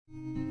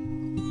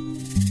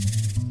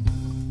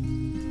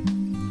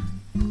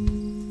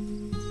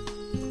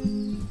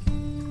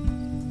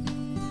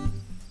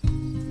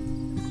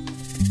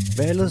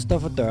Valget står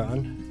for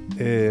døren.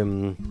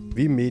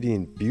 Vi er midt i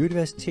en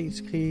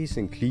biodiversitetskrise,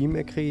 en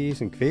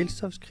klimakrise, en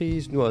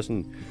kvælstofskrise, nu også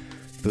en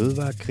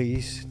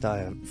fødevarekrise. Der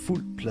er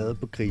fuld plade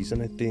på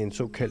kriserne. Det er en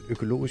såkaldt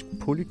økologisk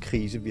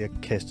polykrise, vi har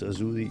kastet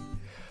os ud i.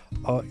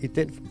 Og i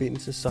den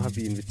forbindelse så har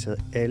vi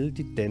inviteret alle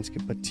de danske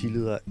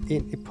partiledere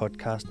ind i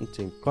podcasten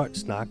til en grøn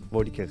snak,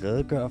 hvor de kan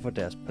redegøre for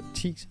deres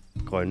partis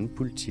grønne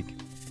politik.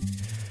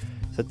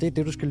 Så det er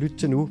det, du skal lytte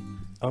til nu.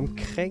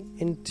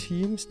 Omkring en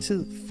times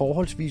tid,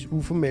 forholdsvis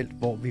uformelt,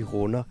 hvor vi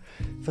runder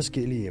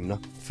forskellige emner.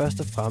 Først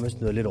og fremmest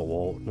noget lidt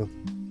overordnet.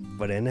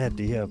 Hvordan er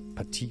det her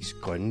partis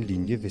grønne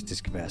linje, hvis det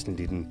skal være sådan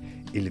lidt en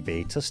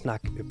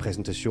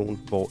elevatorsnak-præsentation,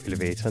 hvor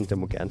elevatoren, der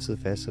må gerne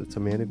sidde fast, så det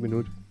tager mere end et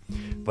minut.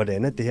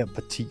 Hvordan er det her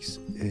partis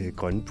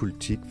grønne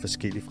politik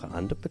forskellig fra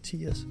andre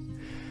partiers?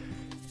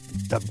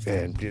 Der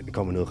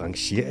kommer noget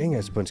rangering,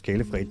 altså på en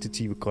skala fra 1 til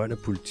 10, hvor grøn er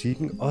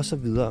politikken,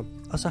 osv.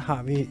 Og så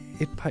har vi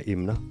et par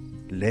emner.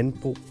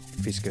 Landbrug,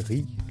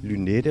 fiskeri,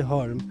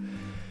 Lynetteholm,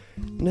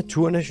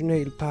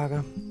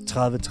 naturnationalparker,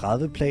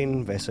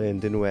 30-30-planen, hvad så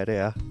end det nu er, det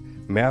er,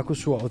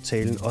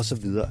 Mercosur-aftalen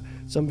osv.,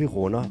 som vi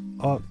runder.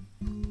 Og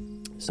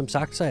som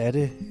sagt, så er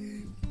det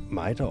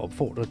mig, der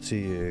opfordrer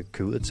til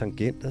køb ud af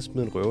tangent og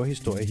smide en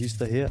røverhistorie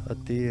hister her, og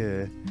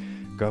det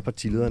gør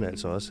partilederne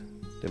altså også,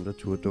 dem der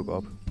turde dukke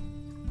op.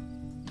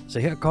 Så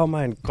her kommer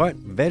en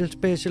grøn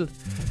valgspecial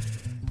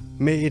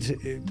med et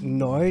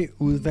nøje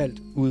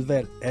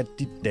udvalg af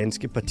de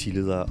danske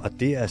partiledere, og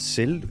det er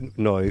selv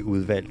nøje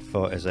udvalgt,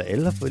 for altså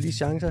alle har fået lige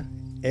chancer.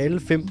 Alle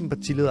 15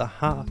 partiledere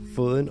har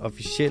fået en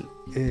officiel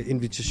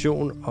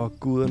invitation, og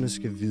guderne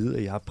skal vide,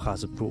 at jeg har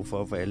presset på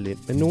for at få alle ind.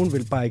 Men nogen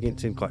vil bare ikke ind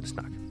til en grøn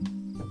snak.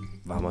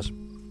 Vamos.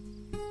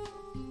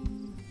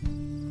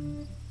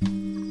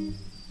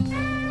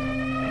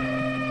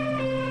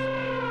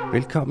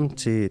 Velkommen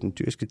til Den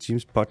Dyrske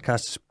Teams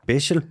podcast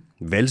special.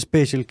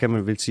 Valgspecial, kan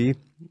man vel sige.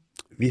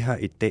 Vi har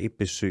i dag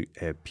besøg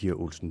af Pia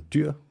Olsen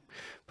Dyhr,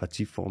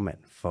 partiformand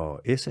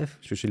for SF,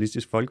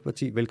 Socialistisk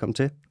Folkeparti. Velkommen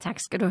til. Tak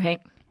skal du have.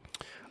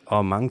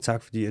 Og mange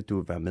tak, fordi at du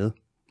vil være med.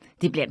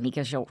 Det bliver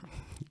mega sjovt.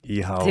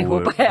 Det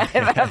håber jeg i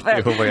hvert fald.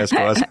 Det håber jeg sgu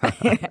også.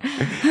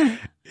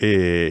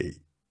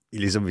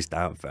 Ligesom vi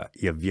startede før,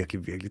 I er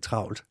virkelig, virkelig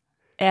travlt.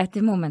 Ja,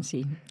 det må man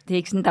sige. Det er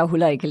ikke sådan, der er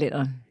huller i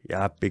kalenderen.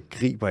 Jeg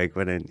begriber ikke,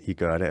 hvordan I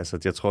gør det. Altså,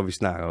 jeg tror, vi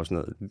snakker også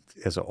noget.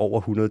 Altså over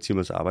 100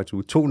 timers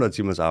arbejdsuge. 200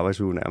 timers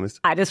arbejdsuge nærmest.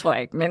 Nej, det tror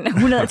jeg ikke, men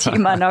 100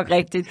 timer er nok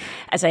rigtigt.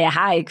 Altså, jeg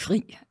har ikke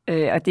fri.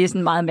 Og det er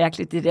sådan meget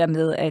mærkeligt, det der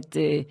med,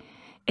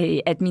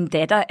 at min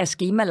datter er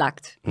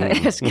skemalagt,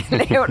 når jeg skal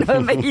lave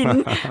noget med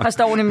hende, og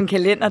står i min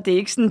kalender. Det er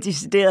ikke sådan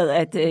decideret,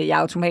 at jeg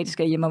automatisk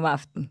er hjemme om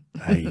aftenen.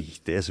 Nej,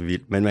 det er så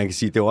vildt. Men man kan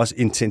sige, at det er også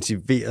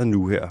intensiveret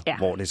nu her, ja,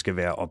 hvor det skal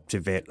være op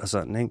til valg og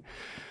sådan, ikke?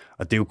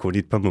 Og det er jo kun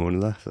et par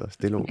måneder, så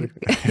stille og roligt.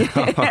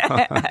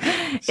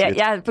 Ja,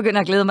 jeg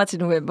begynder at glæde mig til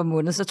november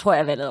måned, så tror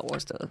jeg, at valget er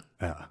overstået.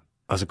 Ja,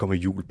 og så kommer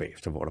jul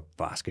bagefter, hvor der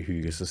bare skal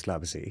hygges og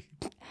slappes af.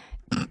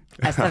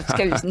 Altså, der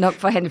skal vi nok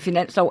forhandle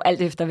finanslov,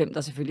 alt efter hvem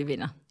der selvfølgelig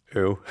vinder.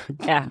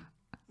 Ja.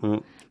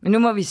 Men nu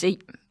må vi se.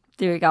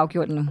 Det er jo ikke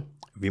afgjort nu.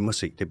 Vi må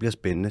se. Det bliver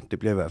spændende. Det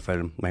bliver i hvert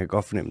fald, man kan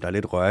godt fornemme, der er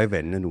lidt røre i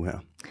vandene nu her.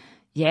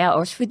 Ja,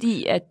 også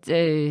fordi, at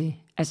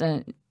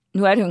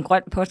nu er det jo en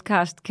grøn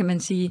podcast, kan man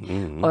sige.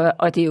 Mm-hmm.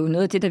 Og det er jo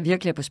noget af det, der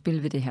virkelig er på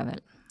spil ved det her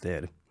valg. Det er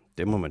det.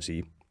 Det må man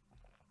sige.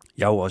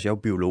 Jeg er jo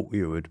biolog i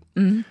øvrigt.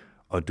 Mm-hmm.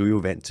 Og du er jo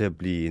vant til at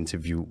blive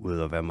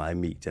interviewet og være meget i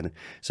medierne.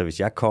 Så hvis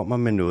jeg kommer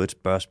med et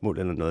spørgsmål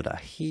eller noget, der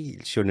er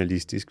helt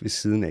journalistisk ved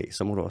siden af,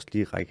 så må du også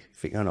lige række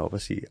fingrene op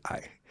og sige,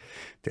 ej,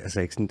 det er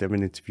altså ikke sådan, der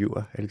man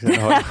interviewer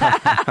Alexander Holm.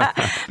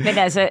 Men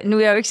altså, nu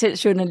er jeg jo ikke selv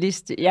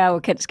journalist. Jeg er jo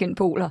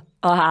kantskinpoler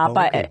og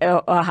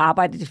har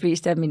arbejdet de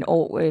fleste af mine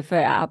år, før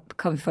jeg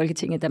kom i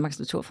Folketinget i Danmarks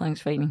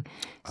Naturfredningsforening.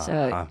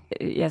 Så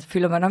jeg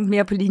føler mig nok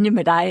mere på linje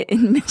med dig,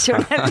 end med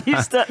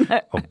journalisterne.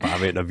 Og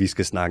bare vent, når vi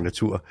skal snakke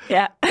natur.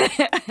 Ja.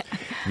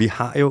 Vi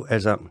har jo,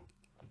 altså,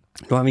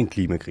 nu har vi en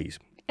klimakrise,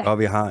 og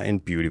vi har en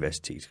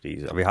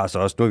biodiversitetskrise, og nu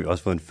har vi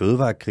også fået en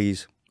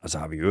fødevarekrise, og så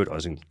har vi jo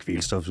også en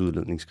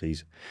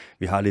kvælstofudledningskrise.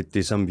 Vi har lidt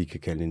det, som vi kan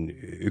kalde en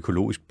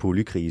økologisk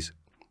polykrise.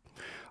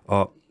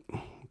 Og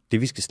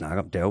det, vi skal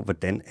snakke om, det er jo,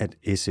 hvordan at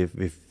SF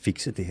vil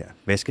fikse det her.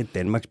 Hvad skal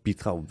Danmarks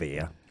bidrag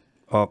være?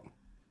 Og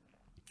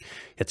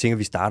jeg tænker,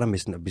 vi starter med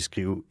sådan at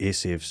beskrive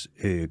SF's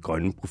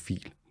grønne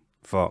profil.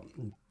 For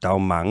der er jo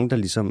mange, der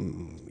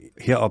ligesom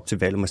herop til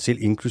valget, mig selv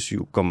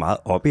inklusiv, går meget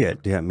op i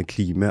alt det her med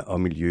klima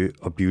og miljø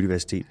og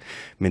biodiversitet.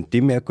 Men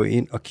det med at gå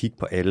ind og kigge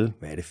på alle,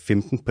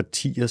 15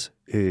 partiers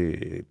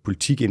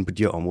politik ind på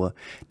de her områder,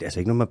 det er altså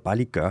ikke noget, man bare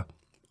lige gør.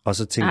 Og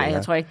så tænker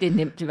jeg tror ikke, det er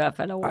nemt i hvert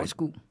fald at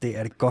overskue. Det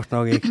er det godt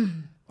nok ikke.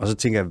 Og så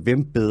tænker jeg,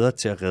 hvem bedre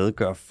til at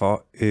redegøre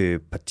for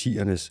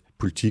partiernes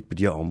politik på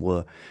de her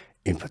områder,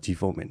 end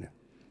partiformændene?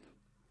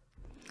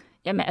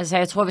 Jamen altså,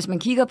 jeg tror, hvis man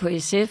kigger på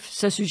SF,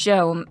 så synes jeg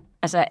jo,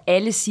 altså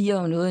alle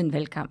siger jo noget i en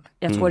valgkamp.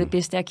 Jeg tror, det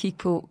bedste er at kigge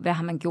på, hvad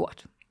har man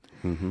gjort?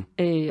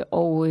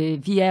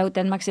 Vi er jo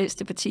Danmarks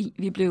ældste parti.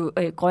 Vi blev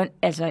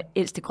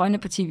ældste grønne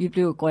parti. Vi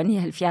blev grønne i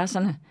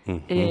 70'erne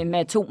med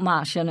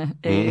atommarcherne.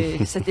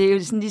 Så det er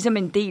jo sådan ligesom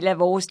en del af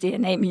vores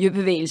DNA.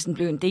 Miljøbevægelsen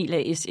blev en del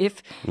af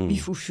SF. Vi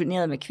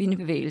fusionerede med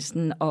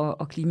kvindebevægelsen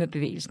og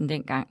klimabevægelsen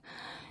dengang.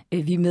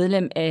 Vi er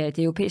medlem af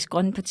det europæiske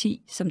grønne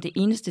parti, som det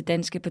eneste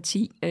danske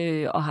parti,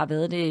 og har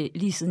været det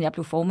lige siden jeg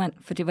blev formand,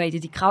 for det var et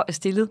af de krav, jeg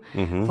stillede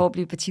for at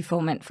blive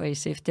partiformand for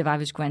SF. Det var, at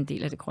vi skulle være en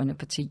del af det grønne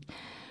parti.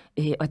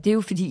 Og det er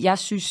jo fordi, jeg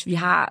synes, vi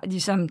har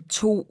ligesom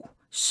 2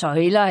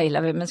 søjler,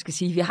 eller hvad man skal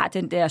sige. Vi har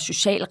den der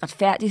social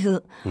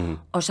retfærdighed,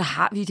 og så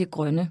har vi det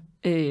grønne.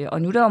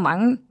 Og nu er der jo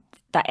mange,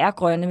 der er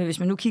grønne, men hvis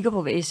man nu kigger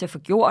på, hvad SF har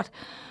gjort,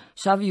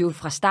 så har vi jo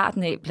fra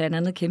starten af blandt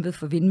andet kæmpet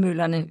for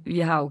vindmøllerne. Vi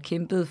har jo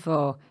kæmpet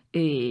for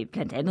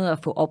blandt andet at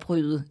få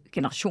opryddet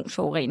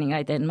generationsforureninger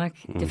i Danmark.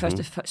 Det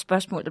første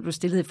spørgsmål, der blev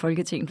stillet i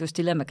Folketinget, blev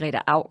stillet af Margrethe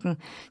Auken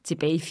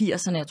tilbage i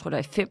 80'erne, jeg tror det var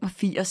i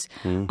 85,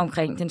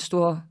 omkring den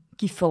store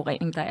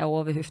giftforurening, der er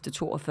over ved Høfde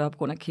 42 på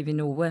grund af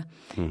Cheminova.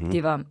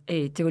 Det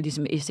var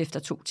ligesom SF, der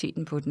tog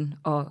teten på den.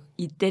 Og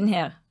i den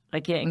her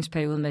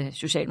regeringsperiode med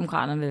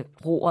Socialdemokraterne ved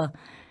roret,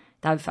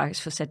 der har vi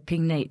faktisk fået sat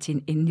pengene af til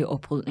en endelig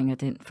oprydning af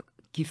den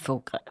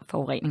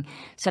giftforurening.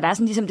 Så der er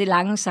sådan ligesom det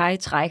lange seje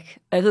træk.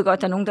 Og jeg ved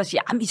godt, der er nogen, der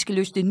siger, at vi skal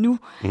løse det nu.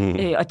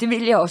 Og det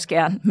vil jeg også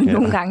gerne. Men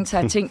nogle gange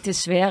tager ting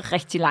desværre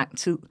rigtig lang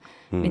tid.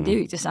 Men det er jo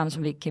ikke det samme,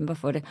 som vi ikke kæmper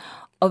for det.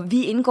 Og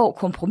vi indgår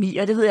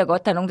kompromiser. Det ved jeg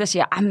godt, der er nogen, der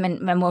siger,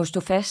 at man må jo stå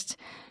fast.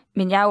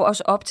 Men jeg er jo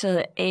også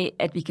optaget af,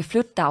 at vi kan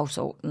flytte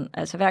dagsordenen.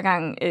 Altså hver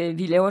gang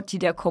vi laver de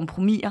der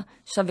kompromiser,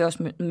 så er vi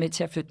også med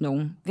til at flytte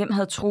nogen. Hvem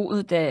havde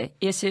troet, da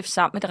SF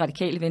sammen med det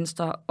radikale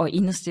Venstre og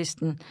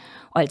Enhedslisten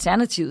og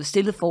Alternativet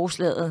stillede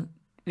forslaget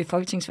ved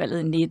folketingsvalget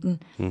i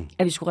 19,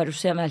 at vi skulle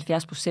reducere med 70%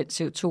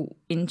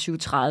 CO2 inden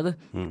 2030,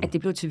 at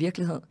det blev til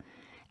virkelighed.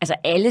 Altså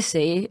alle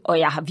sagde, og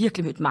jeg har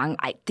virkelig mødt mange,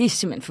 det er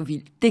simpelthen for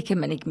vildt, det kan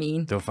man ikke mene.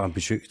 Det var for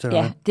ambitiøst, eller?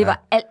 Ja, det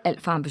var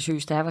alt for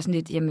ambitiøst. Der var sådan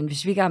lidt, jamen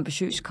hvis vi ikke er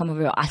ambitiøse, kommer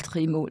vi jo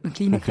aldrig i mål med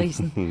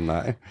klimakrisen.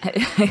 Nej.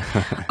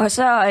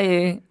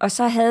 og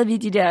så havde vi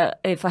de der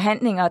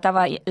forhandlinger, og der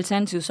var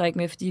Alternativet så ikke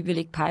med, fordi de ville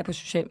ikke pege på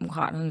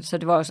Socialdemokraterne. Så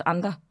det var også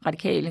andre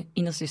radikale,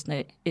 Enhedslisten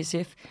og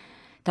SF,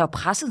 der var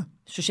presset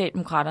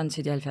Socialdemokraterne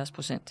til de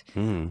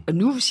 70%. Og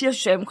nu siger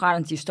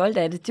Socialdemokraterne, at de er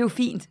stolte af det. Det er jo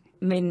fint,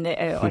 men,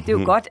 og det er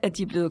jo godt, at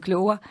de er blevet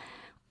klogere.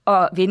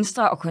 Og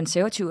Venstre og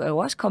Konservative er jo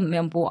også kommet med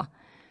ombord.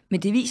 Men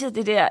det viser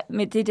det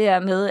der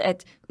med,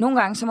 at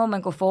nogle gange så må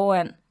man gå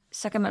foran,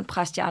 så kan man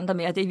presse de andre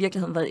mere. Det er i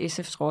virkeligheden været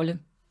SF's rolle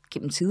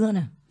gennem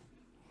tiderne.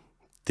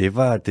 Det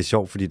er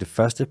sjovt, fordi det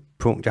første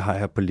punkt, jeg har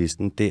her på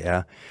listen, det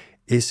er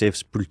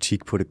SF's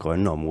politik på det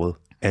grønne område.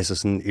 Altså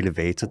sådan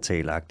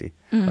elevatortalagtigt.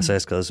 Og så har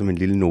jeg skrevet som en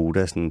lille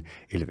note af sådan,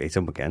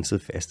 elevator må gerne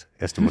sidde fast.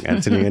 Altså du må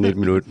gerne til længere end 1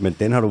 minut, men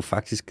den har du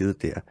faktisk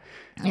givet der.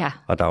 Ja.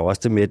 Og der er jo også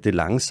det med, det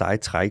lange seje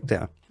træk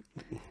der.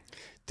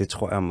 Det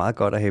tror jeg er meget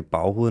godt at have i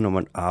baghovedet, når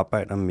man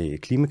arbejder med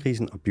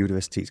klimakrisen og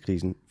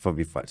biodiversitetskrisen, for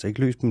vi får altså ikke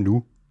løst dem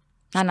nu.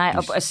 Nej,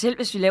 og selv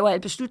hvis vi laver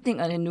alle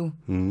beslutningerne nu,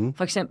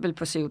 for eksempel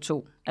på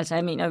CO2, altså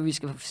jeg mener, at vi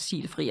skal være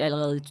fossilfri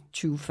allerede i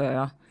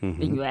 2040,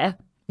 hvilket jo er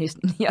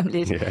næsten lige om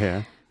lidt.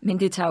 Ja. Men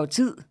det tager jo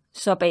tid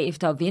så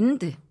bagefter at vende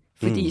det,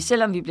 fordi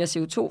selvom vi bliver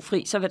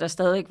CO2-fri, så vil der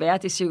stadig være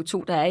det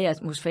CO2, der er i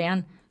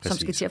atmosfæren, som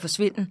skal til at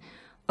forsvinde.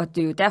 Og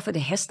det er jo derfor,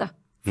 det haster,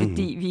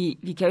 fordi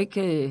vi kan jo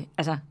ikke,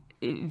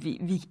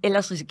 vi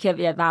ellers risikerer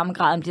vi, at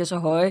varmegraden bliver så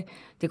høje.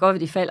 Det går,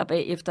 at de falder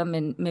bagefter,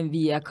 men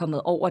vi er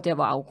kommet over der,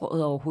 hvor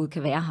afgrødet overhovedet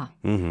kan være her.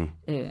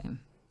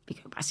 Vi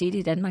kan jo bare se det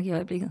i Danmark i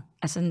øjeblikket.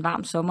 Altså en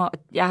varm sommer.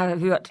 Jeg har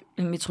hørt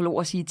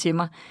meteorologer sige til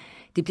mig,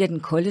 det bliver den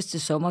koldeste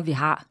sommer, vi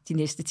har de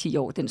næste 10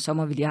 år. Den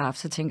sommer, vi lige har haft,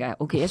 så tænker jeg,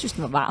 okay, jeg synes,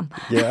 den var varm.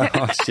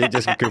 Shit,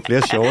 jeg skal købe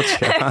flere shorts.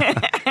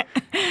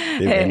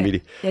 Det er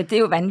vanvittigt. Ja, det er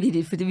jo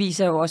vanvittigt, for det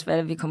viser jo også,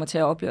 hvad vi kommer til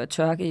at opleve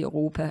tørke i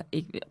Europa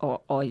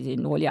og i det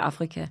nordlige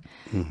Afrika,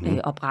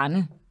 og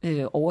brænde,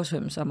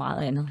 oversvømmelser og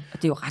meget andet. Og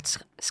det er jo ret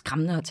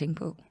skræmmende at tænke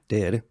på.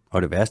 Det er det.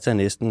 Og det værste er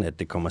næsten, at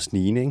det kommer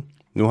snigende, ikke?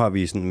 Nu har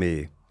vi sådan med,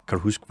 kan du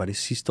huske, var det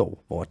sidste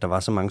år, hvor der var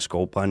så mange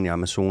skovbrænde i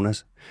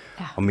Amazonas,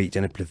 og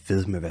medierne blev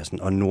ved med at være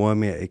sådan, og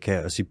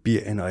Nordamerika og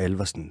Sibirien, og alle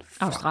var sådan...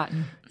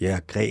 Australien. Ja,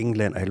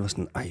 Grækenland, og alle var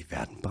sådan,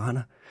 verden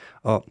brænder.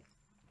 Og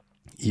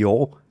i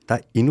år, der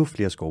er endnu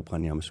flere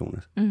skovbrænde i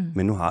Amazonas.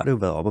 Men nu har det jo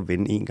været op at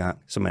vende en gang,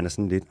 så man er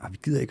sådan lidt, vi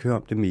gider ikke høre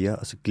om det mere,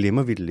 og så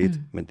glemmer vi det lidt.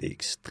 Men det er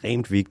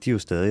ekstremt vigtigt jo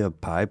stadig at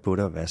pege på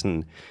det og være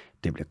sådan,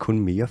 det bliver kun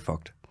mere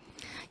fucked.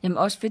 Jamen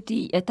også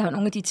fordi, at der er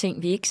nogle af de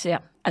ting, vi ikke ser.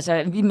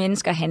 Altså, vi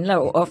mennesker handler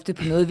jo ofte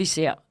på noget, vi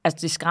ser. Altså,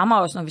 det skræmmer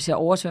os, når vi ser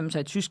oversvømmelser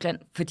i Tyskland,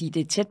 fordi det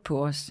er tæt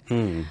på os.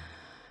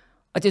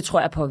 Og det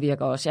tror jeg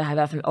påvirker os. Jeg har i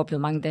hvert fald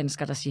oplevet mange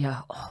danskere, der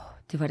siger,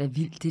 det var da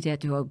vildt det der.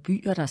 Det var jo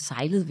byer, der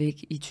sejlede væk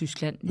i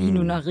Tyskland. Lige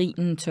nu, når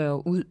Rhinen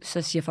tørrer ud,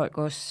 så siger folk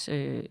også,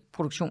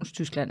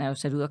 produktionstyskland er jo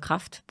sat ud af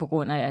kraft, på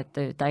grund af,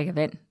 at der ikke er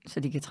vand, så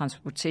de kan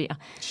transportere.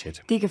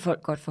 Shit. Det kan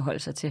folk godt forholde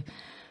sig til.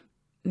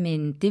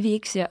 Men det vi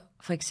ikke ser,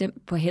 for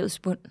eksempel på havets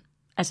bund,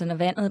 altså når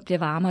vandet bliver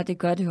varmere, det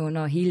gør det jo,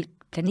 når hele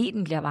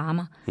planeten bliver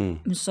varmere,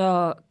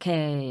 så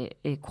kan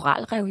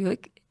koralrev jo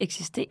ikke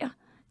eksistere.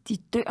 De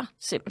dør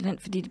simpelthen,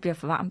 fordi det bliver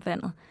for varmt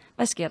vandet.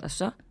 Hvad sker der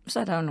så? Så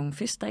er der jo nogle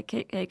fisk, der ikke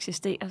kan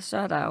eksistere. Så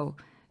er der jo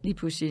lige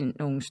pludselig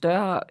nogle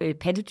større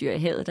pattedyr i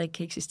havet, der ikke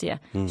kan eksistere.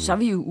 Så er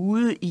vi jo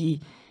ude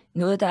i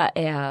noget, der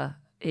er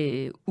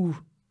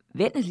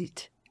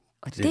uvendeligt.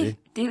 Og det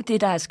er jo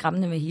det, der er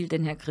skræmmende med hele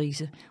den her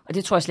krise. Og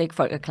det tror jeg slet ikke,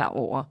 folk er klar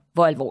over,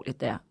 hvor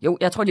alvorligt det er. Jo,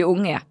 jeg tror, de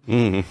unge er.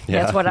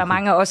 Jeg tror, der er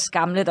mange af os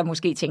gamle, der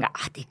måske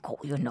tænker, det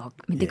går jo nok.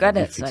 Men det gør det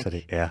altså ikke.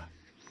 Det. Ja.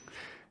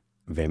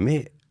 Hvad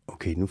med...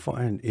 Okay, nu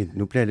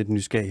bliver jeg lidt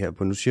nysgerrig her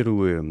på. Nu siger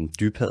du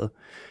dybhavet.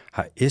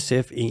 Har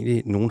SF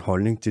egentlig nogen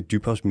holdning til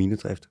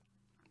dybhavsminedrift?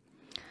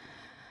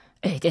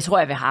 Det tror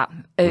jeg, vi har.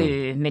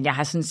 Men jeg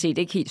har sådan set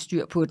ikke helt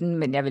styr på den,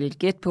 men jeg vil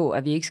gætte på,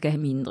 at vi ikke skal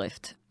have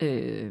minedrift.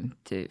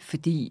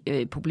 Fordi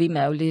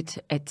problemet er jo lidt,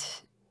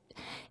 at...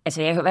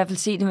 Altså, jeg kan i hvert fald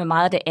se det med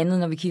meget af det andet,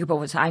 når vi kigger på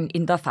vores egen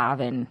indre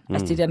farvand.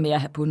 Altså, det der med at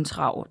have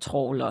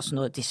bundtrawl og sådan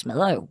noget, det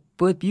smadrer jo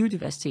både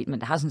biodiversitet, men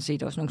der har sådan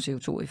set også nogle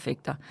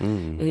CO2-effekter.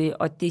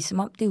 Og det er som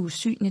om, det er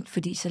usynligt,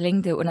 fordi så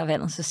længe det er under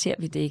vandet, så ser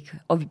vi det ikke.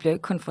 Og vi bliver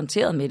ikke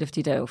konfronteret med det,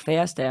 fordi der er jo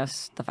færrest af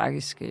os, der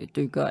faktisk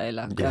dykker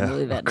eller gør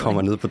noget i vandet.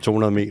 Kommer ned på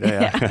 200 meter,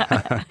 ja.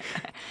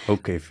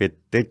 Okay, fedt.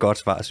 Det er et godt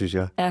svar, synes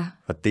jeg. Ja.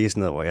 Og det er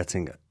sådan noget, hvor jeg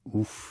tænker,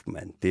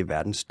 mand, det er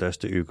verdens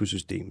største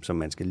økosystem, som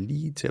man skal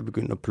lige til at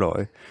begynde at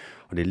pløje.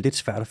 Og det er lidt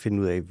svært at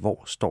finde ud af,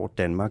 hvor står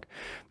Danmark.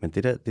 Men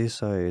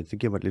det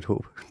giver mig lidt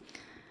håb.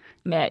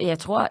 Men jeg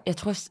tror,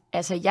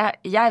 altså jeg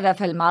er i hvert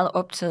fald meget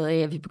optaget af,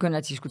 at vi begynder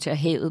at diskutere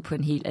havet på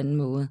en helt anden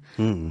måde.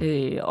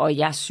 Og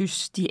jeg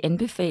synes, de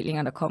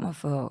anbefalinger, der kommer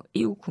fra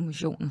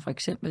EU-kommissionen, for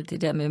eksempel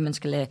det der med, at man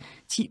skal lade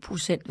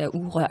 10% være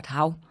urørt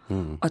hav,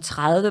 og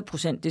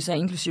 30%, det er så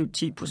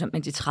inklusivt 10%,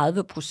 men de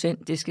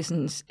 30%, det skal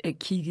sådan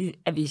kigge,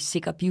 at vi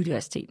sikrer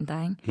biodiversiteten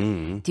der,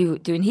 ikke?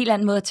 Det er jo en helt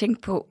anden måde at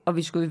tænke på, og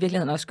vi skulle i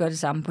virkeligheden også gøre det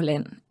samme på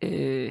land.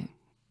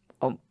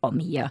 Og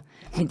mere.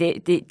 Men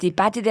det er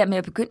bare det der med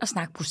at begynde at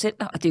snakke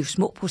procenter, og det er jo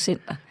små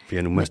procenter.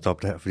 Nu må jeg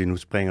stoppe der, fordi nu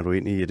springer du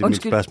ind i et af mine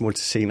spørgsmål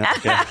til senere.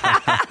 Ja.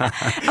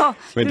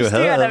 Men du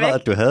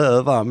havde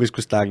advaret om, vi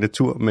skulle snakke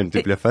natur, men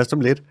det bliver først om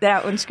lidt.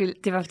 Ja, undskyld.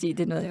 Det var fordi,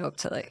 det er noget, jeg er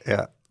optaget af. Ja.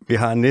 Vi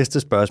har næste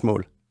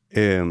spørgsmål.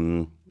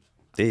 Det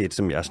er et,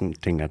 som jeg sådan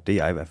tænker, det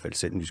er jeg i hvert fald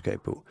selv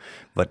nysgerrig på.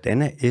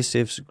 Hvordan er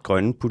SF's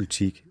grønne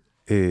politik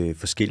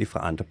forskellig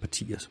fra andre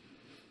partiers?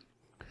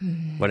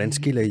 Hvordan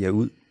skiller I jer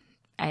ud?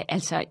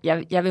 Altså,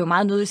 jeg vil jo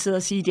meget nødigt sidde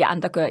og sige, at de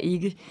andre gør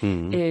ikke,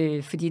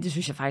 fordi det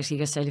synes jeg faktisk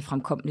ikke er særlig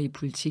fremkommeligt i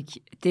politik.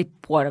 Det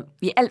bruger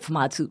vi alt for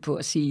meget tid på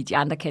at sige, at de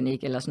andre kan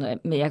ikke, eller sådan noget.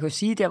 Men jeg kan jo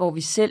sige, der hvor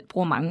vi selv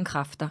bruger mange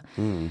kræfter.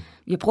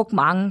 Vi har brugt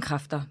mange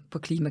kræfter på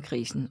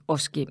klimakrisen,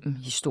 også gennem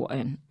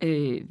historien.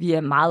 Vi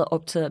er meget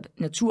optaget af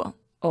natur,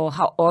 og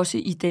har også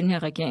i den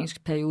her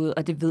regeringsperiode,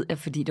 og det ved jeg,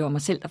 fordi det var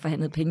mig selv, der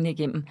forhandlede pengene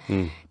igennem,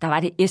 der var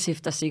det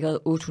SF, der sikrede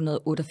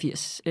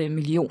 888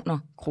 millioner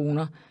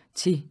kroner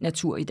til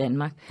natur i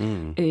Danmark.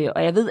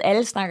 Og jeg ved, at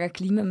alle snakker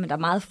klima, men der er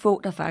meget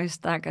få, der faktisk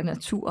snakker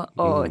natur.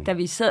 Og da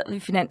vi sad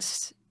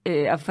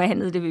ved og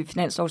forhandlede det ved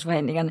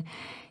finanslovsforhandlingerne,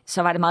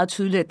 så var det meget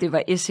tydeligt, at det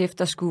var SF,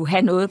 der skulle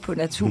have noget på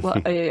natur.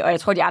 Og jeg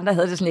tror, de andre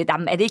havde det sådan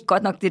lidt, er det ikke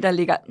godt nok det, der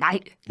ligger? Nej.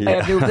 Og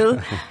jeg blev ved.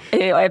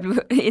 Og jeg blev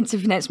ind til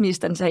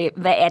finansministeren og sagde,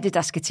 hvad er det,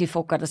 der skal til for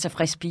at gøre dig så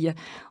frisk, piger?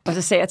 Og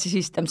så sagde jeg til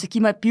sidst, så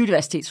giv mig et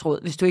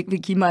biodiversitetsråd. Hvis du ikke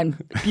vil give mig en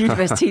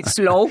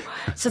biodiversitetslov,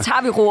 så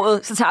tager vi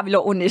rådet, så tager vi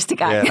loven næste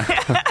gang.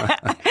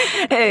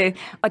 Yeah.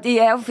 Og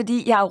det er jo,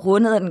 fordi jeg er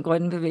rundet af den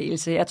grønne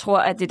bevægelse. Jeg tror,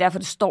 at det er derfor,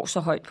 det står så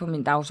højt på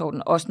min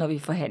dagsorden, også når vi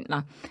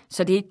forhandler.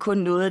 Så det er ikke kun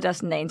noget, der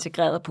sådan er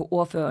integreret på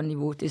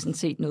ordførerniveau. Det er sådan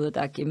set noget,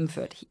 der er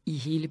gennemført i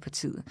hele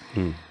partiet.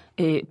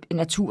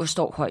 Natur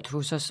står højt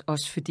hos os,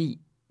 også fordi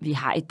vi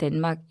har i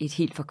Danmark et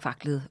helt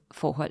forkvaklet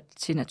forhold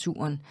til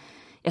naturen.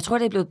 Jeg tror,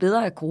 det er blevet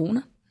bedre af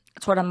corona.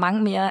 Jeg tror, der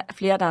er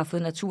flere, der har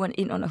fået naturen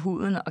ind under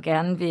huden og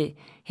gerne vil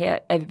her,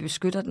 at vi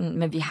beskytter den,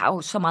 men vi har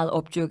jo så meget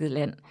opdyrket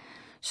land.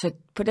 Så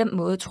på den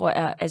måde tror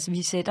jeg, at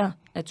vi sætter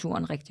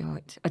naturen rigtig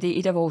højt. Og det er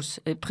et af vores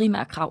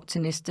primære krav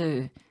til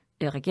næste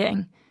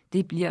regering.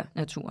 Det bliver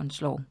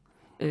naturens lov.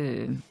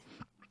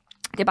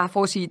 Det er bare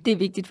for at sige, at det er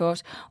vigtigt for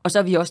os. Og så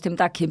er vi også dem,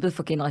 der har kæmpet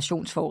for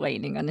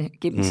generationsforureningerne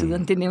gennem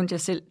tiden. Det nævnte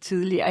jeg selv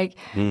tidligere,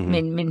 ikke?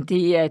 Men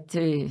det er,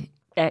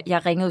 at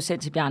jeg ringede jo selv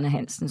til Bjarne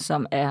Hansen,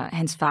 som er,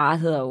 hans far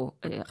hedder jo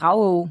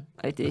Ravå.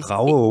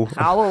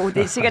 Ravå, det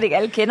er sikkert ikke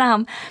alle kender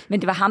ham,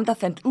 men det var ham, der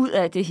fandt ud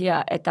af det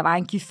her, at der var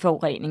en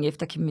giftforurening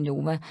efter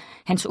Cheminova.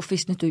 Han så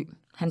fiskene dø,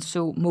 han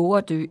så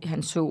måger dø,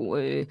 han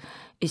så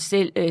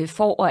selv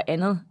får og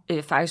andet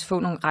faktisk få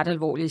nogle ret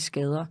alvorlige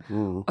skader.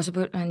 Og så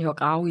begyndte han jo at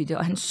grave i det,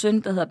 og hans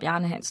søn, der hedder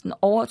Bjarne Hansen,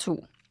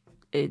 overtog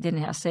den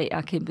her sag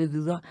og kæmpede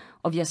videre,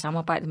 og vi har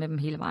samarbejdet med dem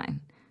hele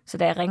vejen. Så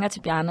da jeg ringer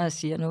til Bjarne og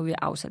siger, at nu har vi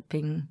afsat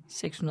penge,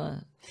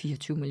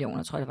 624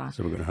 millioner, tror jeg det var.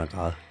 Så begynder han at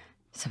græde.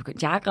 Så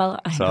begyndte jeg at græde,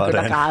 og han begyndte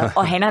at græde.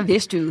 Og han er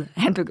vestjyde,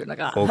 han begyndte at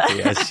græde.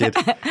 Okay, shit.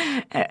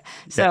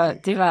 Så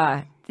det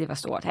var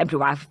stort. Han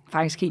blev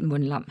faktisk helt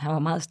mundlam. Han var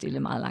meget stille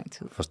meget lang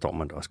tid. Forstår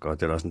man det også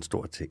godt. Det er også en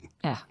stor ting.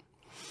 Ja.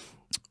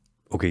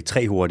 Okay,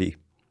 3 hurtige.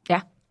 Ja.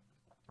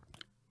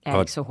 Jeg er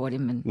ikke så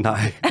hurtig, men...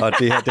 Nej, og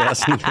det er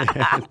sådan...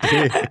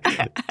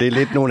 det er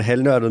lidt nogle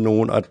halvnørdede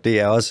nogen, og det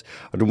er også...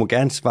 Og du må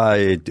gerne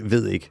svare,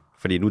 ved ikke,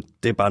 Fordi nu,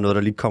 det er bare noget,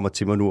 der lige kommer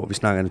til mig nu, hvor vi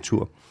snakker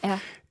natur. Ja.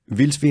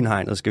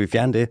 Vildsvinhegnet, skal vi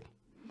fjerne det?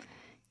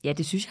 Ja,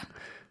 det synes jeg.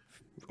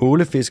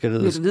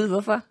 Ålefiskeriet. Vil du vide,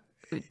 hvorfor?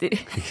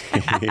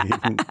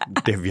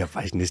 Vi har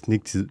faktisk næsten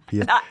ikke tid,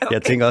 Pia. Nej, okay.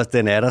 Jeg tænker også,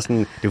 den er der sådan,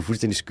 det er jo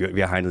fuldstændig skørt, vi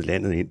har hegnet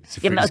landet ind.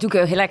 Jamen, og du kan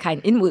jo heller ikke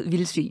hegne ind mod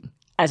vildsvin.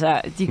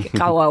 Altså, de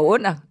graver jo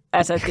under.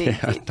 Altså,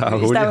 der er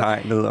hul i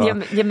hegnet.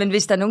 Og... Jamen,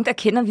 hvis der er nogen, der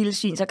kender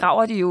vildsvin, så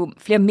graver de jo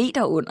flere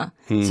meter under.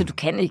 Så du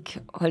kan ikke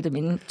holde dem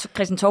inde.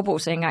 Christian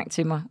Thorborg sagde engang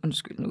til mig,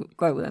 undskyld, nu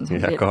går jeg ud af en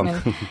sådan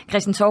men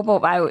Christian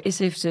Thorborg var jo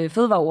SF's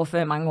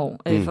fødevareordfører i mange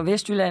år for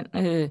Vestjylland,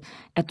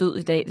 er død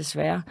i dag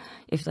desværre,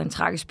 efter en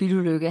tragisk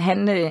bilulykke.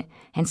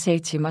 Han sagde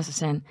til mig, så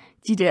sagde han,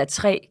 de der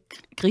 3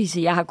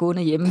 grise, jeg har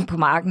gående hjemme på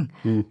marken,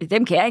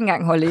 dem kan jeg ikke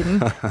engang holde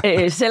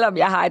inde. Selvom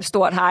jeg har et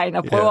stort hegn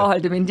og prøver at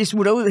holde dem inde, de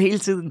smutter ud hele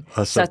tiden.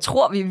 Så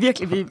tror vi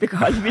virkelig, vi kan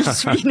holde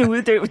vildsvin ude.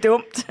 Det er jo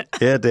dumt.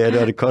 Ja, det er det,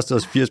 og det koster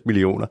os 80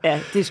 millioner. Ja,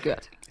 det er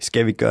skørt.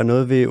 Skal vi gøre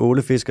noget ved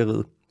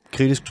ålefiskeriet?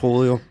 Kritisk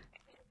troede jo.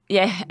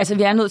 Ja, altså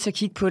vi er nødt til at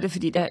kigge på det,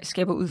 fordi der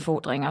skaber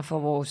udfordringer for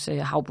vores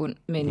havbund.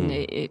 Men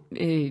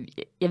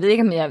jeg ved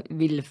ikke, om jeg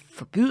vil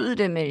forbyde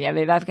det, men jeg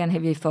vil i hvert fald gerne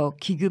have, at vi får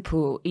kigget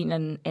på en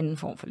eller anden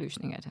form for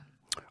løsning af det.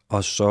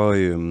 Og så,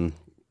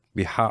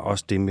 vi har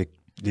også det med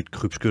lidt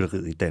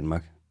krybskytteriet i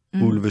Danmark.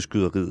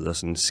 Ulveskytteriet og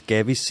sådan.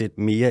 Skal vi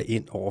sætte mere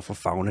ind over for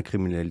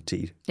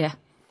faunakriminalitet? Ja,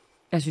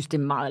 jeg synes, det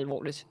er meget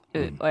alvorligt.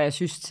 Og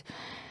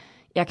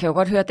jeg kan jo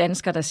godt høre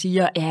danskere, der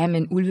siger, ja,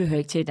 men ulve hører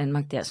ikke til i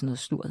Danmark, det er sådan noget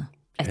sludret.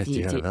 Altså,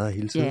 de har været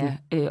hele tiden.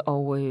 Ja,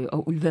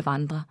 og ulve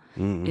vandrer.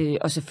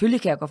 Og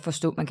selvfølgelig kan jeg godt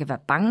forstå, at man kan være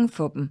bange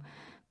for dem.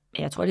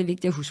 Men jeg tror, det er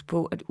vigtigt at huske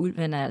på, at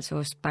ulven er altså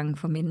også bange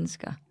for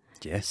mennesker.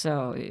 Ja,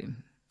 så,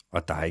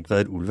 og der har ikke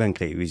været et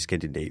ulveangreb i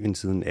Skandinavien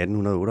siden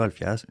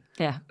 1878.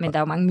 Ja, men der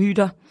er jo mange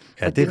myter.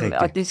 Ja, det er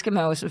rigtigt. Og det skal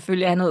man jo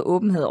selvfølgelig have noget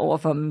åbenhed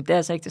overfor, men det er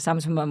altså ikke det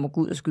samme som, at man må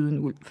gå ud og skyde en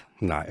ulv.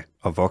 Nej,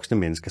 og voksne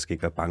mennesker skal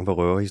ikke være bange for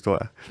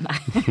røverhistorier. Nej,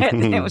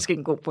 det er måske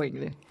en god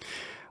pointe.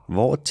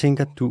 Hvor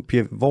tænker du,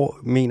 Pia, hvor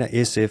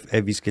mener SF,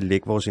 at vi skal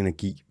lægge vores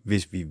energi,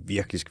 hvis vi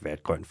virkelig skal være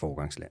et grønt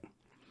foregangsland?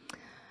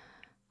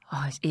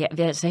 Jeg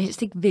vil altså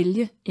helst ikke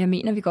vælge. Jeg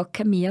mener, vi godt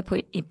kan mere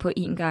på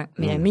én gang.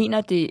 Men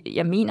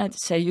jeg mener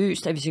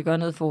seriøst, at vi skal gøre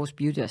noget for vores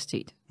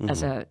biodiversitet.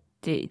 Altså,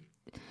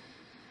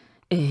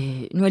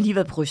 nu har jeg lige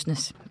været på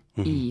Røsnes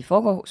i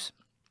forgårs.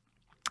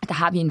 Der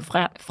har vi en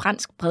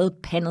fransk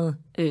bredpandet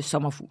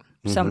sommerfugl,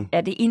 som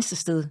er det eneste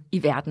sted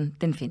i verden,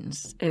 den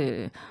findes.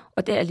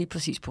 Og det er lige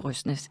præcis på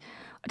Røsnes.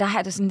 Og der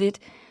har det sådan lidt,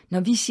 når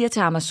vi siger til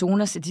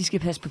Amazonas, at de skal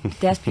passe på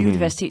deres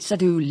biodiversitet, så er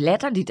det jo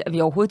latterligt, at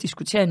vi overhovedet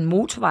diskuterer en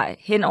motorvej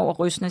hen over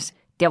Røsnes,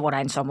 der hvor der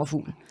er en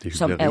sommerfugl,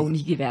 som er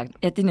unik i verden.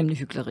 Ja, det er nemlig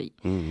hykleri.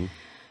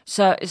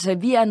 Så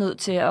vi er nødt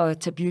til at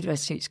tage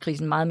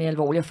biodiversitetskrisen meget mere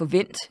alvorligt og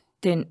forvente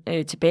den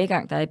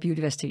tilbagegang, der er i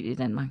biodiversitet i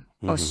Danmark.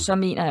 Og så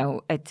mener jeg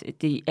jo, at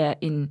det er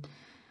en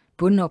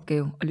bunden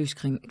opgave at løse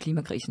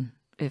klimakrisen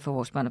for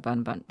vores børn og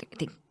børnebørn.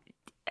 Det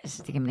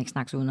kan man ikke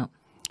snakke så udenom.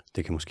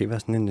 Det kan måske være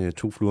sådan en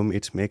 2 fluer med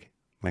et smæk.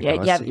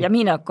 Jeg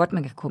mener godt,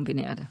 man kan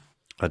kombinere det.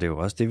 Og det er jo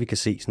også det, vi kan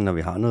se, sådan, når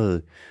vi har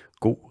noget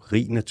god,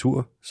 rig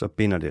natur, så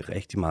binder det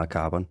rigtig meget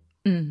karbon.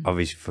 Og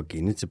hvis vi får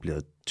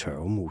genetableret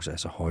tørvemose,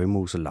 altså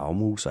højmose,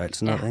 lavmose og alt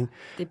sådan noget, ikke?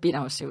 Det binder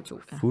også CO2.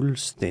 Ja.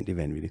 Fuldstændig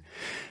vanvittigt.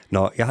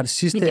 Nå, jeg har det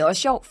sidste... Men det er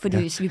også sjovt, fordi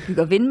hvis vi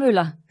bygger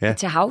vindmøller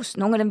til havs,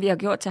 nogle af dem, vi har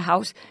gjort til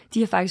havs, de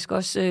har faktisk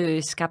også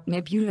skabt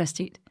mere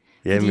biodiversitet.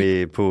 Ja,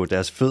 med på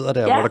deres fødder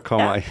der, hvor der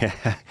kommer... Ja.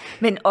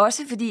 Men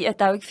også fordi, at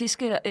der er jo ikke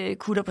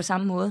fiskekutter på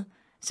samme måde.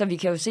 Så vi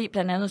kan jo se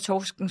blandt andet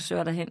torsken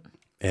søger derhen.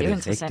 Ja, det er jo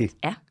interessant.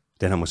 Rigtigt? Ja.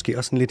 Den har måske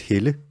også sådan lidt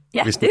helle,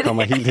 hvis den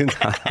kommer helt ind.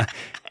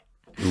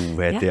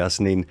 Det er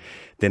sådan en...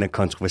 Den er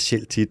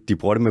kontroversiel tit. De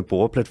bruger det med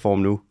boreplatform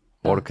nu,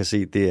 hvor du kan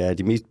se, det er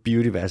de mest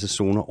biodiverse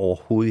zoner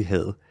overhovedet i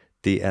havet.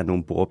 Det er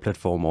nogle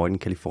boreplatformer over i den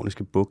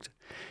kaliforniske bugt.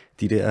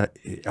 De der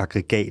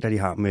aggregater, de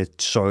har med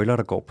søjler,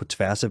 der går på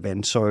tværs af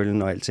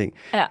vandsøjlen og alting.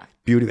 Ja.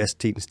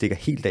 Biodiversiteten stikker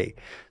helt af.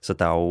 Så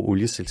der er jo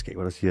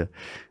olieselskaber, der siger,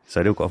 så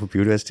er det jo godt for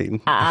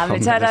biodiversiteten.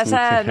 Men så er der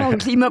så nogle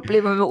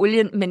klimaproblemer med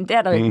olien, men det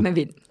er der jo ikke med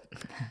vind.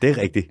 Det er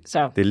rigtigt.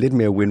 Så. Det er lidt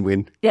mere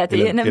win-win. Ja,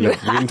 det er nemlig. Eller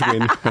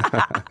win-win.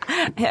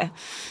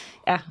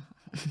 ja.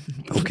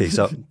 Okay,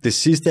 så det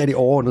sidste er de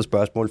overordnede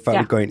spørgsmål, før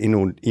vi går ind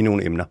i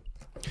nogle emner.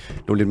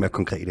 Nogle lidt mere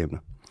konkrete emner.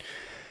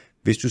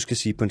 Hvis du skal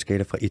sige på en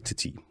skala fra 1 til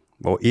 10,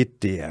 hvor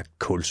 1 det er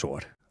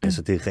kulsort,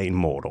 altså det er ren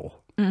Mordor.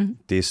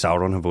 Det er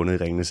Sauron har vundet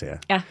i Ringenes Herre.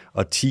 Ja.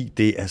 Og 10,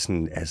 det er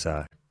sådan,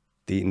 altså,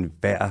 det er en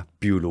hver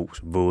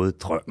biologs våde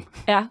drøm.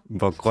 Ja.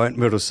 Hvor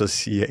grøn vil du så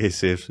sige,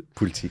 at SF's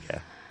politik er?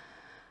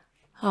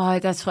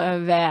 Der tror jeg,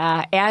 at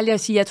være ærlig at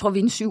sige, jeg tror, vi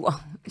er en 7'er.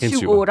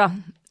 7-8'er.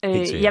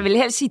 Jeg vil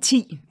helst sige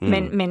 10,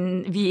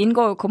 men vi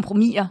indgår jo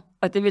kompromiser,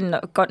 og det vil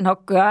godt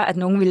nok gøre, at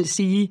nogen vil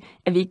sige,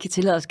 at vi ikke kan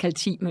tillade os kalde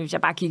 10, men hvis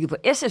jeg bare kigger på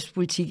SF's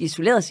politik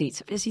isoleret set,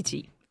 så vil jeg sige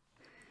 10.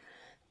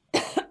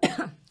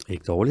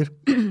 Ikke dårligt.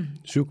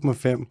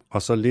 7,5,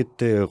 og så lidt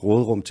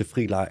rådrum til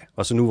fri leg.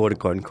 Og så nu, hvor det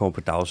grønne kommer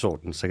på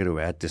dagsordenen, så kan det jo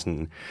være, at det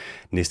sådan,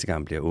 næste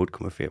gang bliver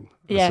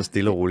 8,5. Og så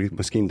stille og roligt.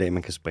 Måske en dag,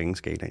 man kan springe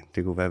skalaen.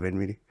 Det kunne være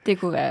vanvittigt. Det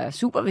kunne være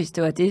super, hvis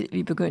det var det,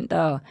 vi begyndte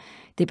at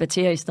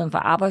debattere, i stedet for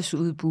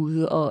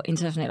arbejdsudbud og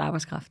international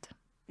arbejdskraft.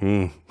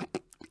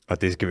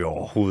 Og det skal vi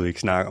overhovedet ikke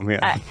snakke om her.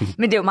 Nej,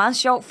 men det er jo meget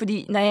sjovt,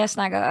 fordi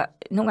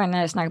nogle gange, når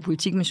jeg snakker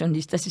politik med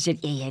journalister, så siger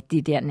jeg, ja,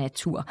 det der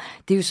natur,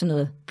 det er jo sådan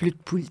noget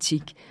blødt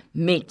politik,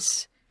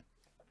 mens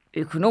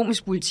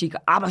økonomisk politik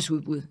og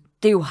arbejdsudbud,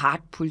 det er jo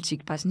hard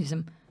politik, bare sådan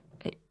ligesom,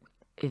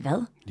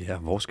 hvad? Ja,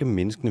 hvor skal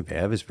menneskene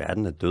være, hvis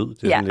verden er død?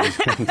 Det er,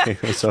 det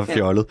er så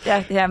fjollet.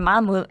 Ja, det er en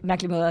meget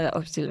mærkelig måde at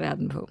opstille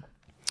verden på.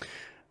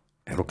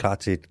 Er du klar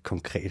til et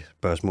konkret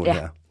spørgsmål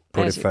her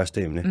på det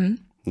første emne?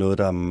 Noget,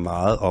 der er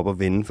meget op at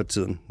vende for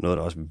tiden. Noget,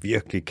 der også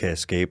virkelig kan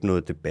skabe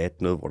noget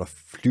debat. Noget, hvor der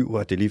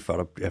flyver. Det er lige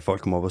før, at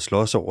folk kommer op og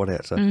slås over det.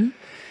 Altså.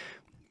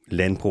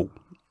 Landbrug.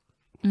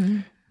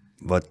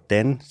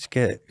 Hvordan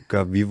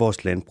gør vi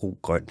vores landbrug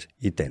grønt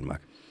i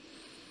Danmark?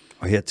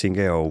 Og her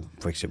tænker jeg jo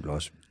for eksempel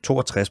også,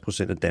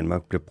 62% af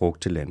Danmark bliver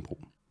brugt til landbrug.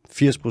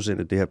 80%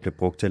 af det her bliver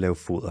brugt til at lave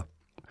foder.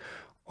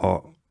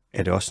 Og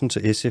er det også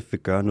sådan, at SF vil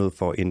gøre noget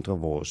for at ændre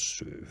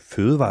vores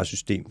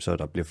fødevaresystem, så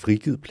der bliver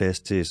frigivet plads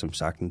til, som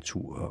sagt,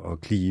 natur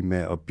og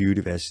klima og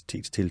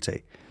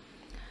biodiversitetstiltag?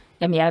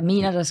 Jamen, jeg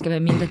mener, der skal være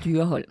mindre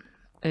dyrehold.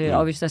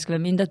 Og hvis der skal være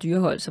mindre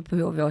dyrehold, så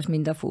behøver vi også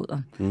mindre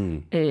foder.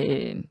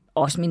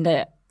 Også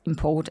mindre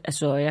import af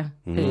soja.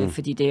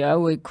 Fordi det er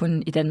jo ikke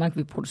kun i Danmark,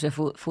 vi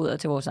producerer foder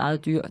til vores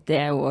eget dyr. Det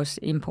er jo også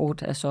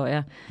import af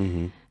soja.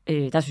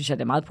 Der synes jeg,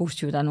 det er meget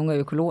positivt. Der er nogle af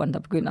økologerne, der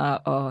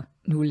begynder at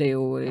nu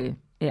lave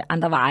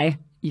andre veje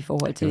i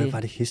forhold til... Hvad var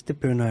det,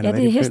 hestebønner? Eller ja,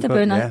 det er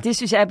hestebønner. Ja. Det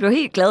synes jeg blev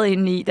helt glad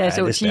indeni, da jeg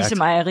så Thise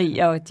Mejeri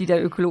og de der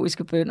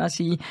økologiske bønder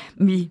sige,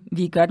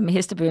 vi gør det med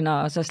hestebønner,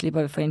 og så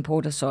slipper vi for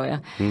import af soja.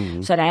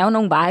 Så der er jo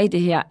nogle veje i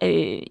det her.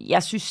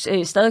 Jeg synes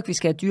stadig, vi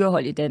skal have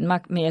dyrehold i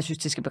Danmark, men jeg synes,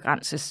 det skal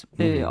begrænses.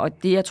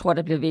 Og det, jeg tror,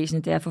 der bliver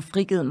væsentligt, det er at få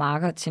frigivet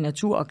marker til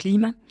natur og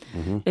klima.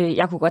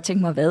 Jeg kunne godt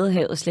tænke mig, at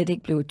Vadehavet slet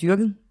ikke blev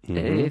dyrket.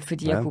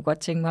 Fordi jeg kunne godt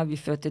tænke mig, at vi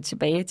førte det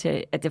tilbage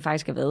til, at det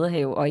faktisk er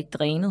Vadehav og ikke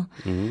drænet.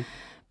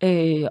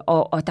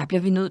 Og der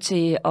bliver vi nødt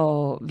til,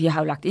 og vi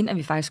har jo lagt ind, at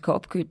vi faktisk kan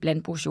opkøbe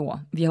landbrugsjord.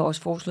 Vi har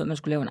også foreslået, at man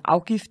skulle lave en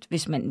afgift,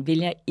 hvis man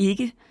vælger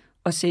ikke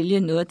at sælge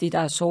noget af det, der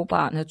er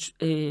sårbar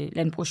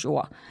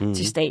landbrugsjord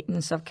til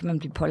staten, så kan man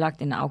blive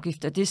pålagt en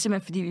afgift. Og det er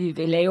simpelthen, fordi vi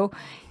vil lave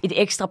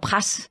et ekstra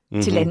pres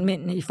til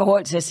landmændene i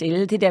forhold til at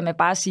sælge. Det der med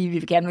bare at sige, at vi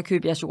vil gerne vil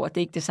købe jeres jord, det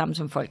er ikke det samme,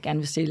 som folk gerne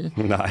vil sælge.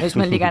 Hvis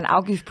man lægger en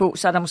afgift på,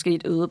 så er der måske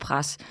et øget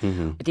pres.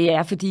 Og det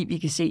er, fordi vi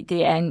kan se,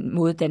 det er en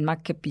måde, Danmark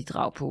kan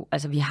bidrage på.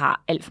 Altså, vi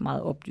har alt for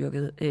meget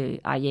opdyrket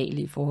areal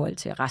i forhold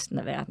til resten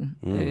af verden.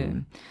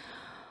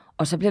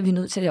 Og så bliver vi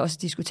nødt til at også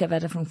diskutere, hvad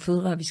der er for nogle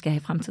fødevarer, vi skal have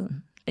i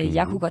fremtiden.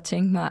 Jeg kunne godt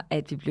tænke mig,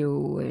 at de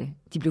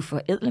blev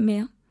forædlet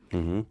mere.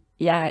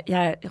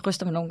 Jeg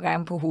ryster mig nogle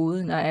gange på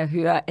hovedet, når jeg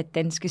hører, at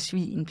danske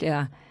svin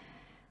bliver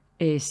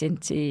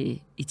sendt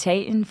til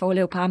Italien for at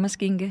lave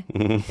parmaskinke.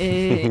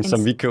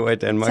 Som vi køber i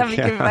Danmark. Som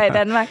vi køber i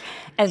Danmark.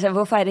 Altså,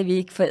 hvorfor er det, vi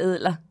ikke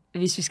forædler?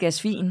 Hvis vi skal have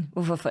svin,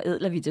 hvorfor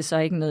forædler vi det så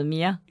ikke noget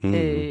mere?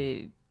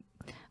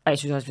 Og jeg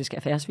synes også, at vi skal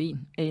have færre svin,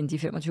 end de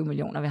 25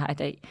 millioner, vi har i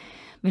dag.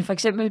 Men for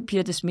eksempel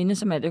Pirtesminde,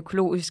 som er et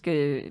økologisk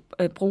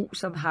brug,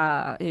 som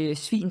har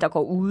svin, der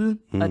går ude.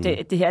 Og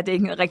det her, det er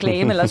ikke en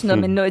reklame eller sådan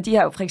noget, men de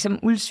har jo for eksempel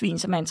uldsvin,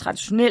 som er en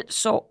traditionel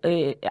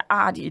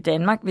art i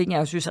Danmark, hvilket jeg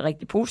jo synes er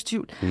rigtig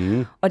positivt.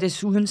 Og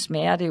desuden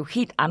smager det jo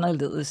helt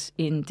anderledes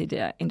end det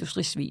der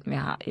industrisvin, vi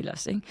har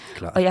ellers. Ikke?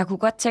 Og jeg kunne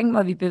godt tænke mig,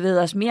 at vi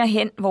bevæger os mere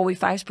hen, hvor vi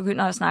faktisk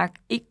begynder at snakke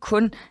ikke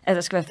kun, at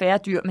der skal være færre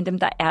dyr, men dem,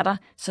 der er der,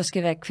 så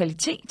skal være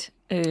kvalitet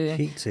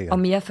og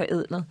mere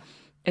forædlet.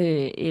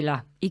 Eller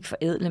ikke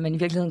forædle, men i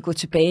virkeligheden gå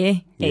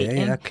tilbage af.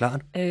 Ja,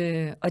 klart. Og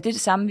det er det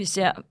samme, vi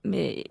ser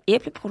med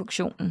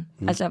æbleproduktionen.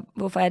 Altså,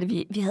 hvorfor er det,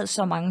 vi havde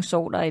så mange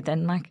sorter i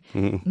Danmark?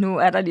 Nu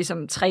er der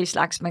ligesom 3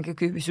 slags, man kan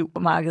købe i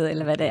supermarkedet,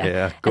 eller hvad det er.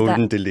 Ja,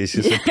 Golden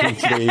Delicious og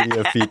Pink Lady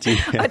og Fiji.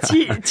 Og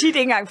tit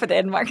ikke engang for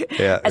Danmark.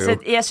 Ja, altså,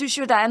 jeg synes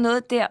jo, der er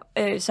noget der,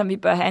 som vi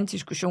bør have en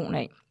diskussion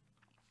af.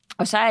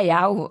 Og så er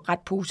jeg jo ret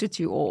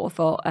positiv over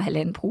for at have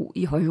landbrug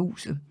i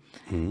højhuset.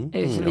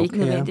 Så vi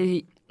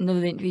ikke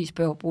nødvendigvis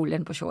bør bruge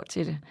landbrugsjord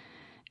til det.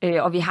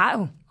 Og vi har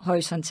jo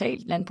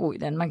horisontalt landbrug i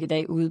Danmark i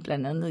dag, ude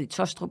blandt andet i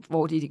Tostrup,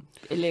 hvor de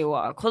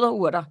laver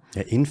krydderurter.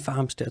 Ja,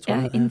 Infarms der, tror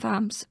jeg. Ja,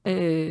 Infarms.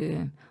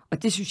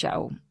 Og det synes jeg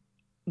jo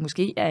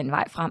måske er en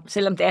vej frem,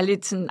 selvom det er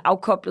lidt sådan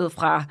afkoblet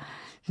fra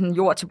sådan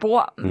jord til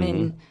bord,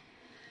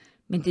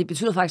 men det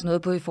betyder faktisk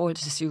noget både i forhold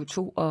til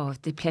CO2 og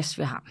det plads,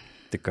 vi har.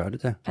 Det gør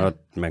det da. Ja. Og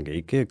man kan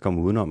ikke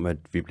komme udenom, at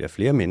vi bliver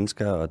flere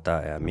mennesker, og der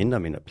er mindre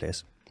og mindre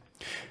plads.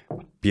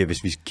 Pia,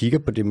 hvis vi kigger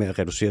på det med at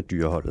reducere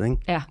dyreholdet, ikke?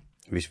 Ja.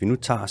 Hvis vi nu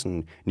tager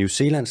sådan, New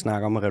Zealand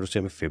snakker om at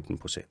reducere med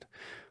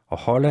 15%, og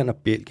Holland og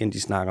Belgien,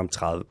 de snakker om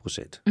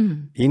 30%.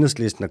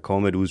 Enhedslisten er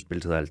kommet med et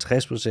udspil, der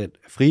hedder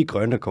 50%, Frie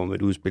Grønne er kommet med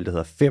et udspil, der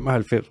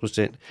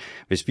hedder 95%.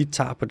 Hvis vi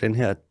tager på den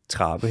her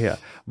trappe her,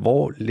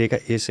 hvor ligger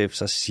SF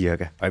så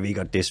cirka? Og jeg ved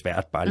ikke, at det er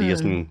svært bare lige at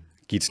sådan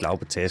give et slag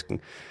på tasken.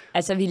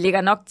 Altså, vi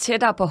ligger nok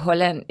tættere på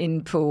Holland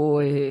end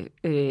på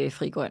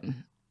Frie Grønne.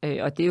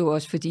 Og det er jo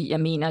også fordi, jeg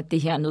mener, at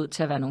det her er nødt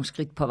til at være nogle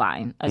skridt på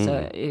vejen.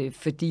 Altså,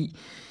 fordi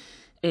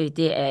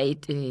det er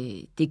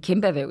et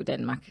kæmpe erhverv i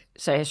Danmark.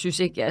 Så jeg synes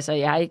ikke, altså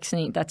jeg er ikke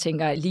sådan en, der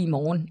tænker, lige i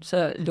morgen,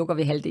 så lukker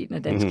vi halvdelen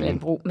af dansk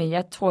landbrug. Men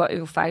jeg tror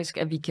jo faktisk,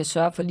 at vi kan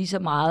sørge for lige så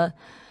meget,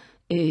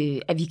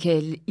 at vi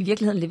kan i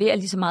virkeligheden levere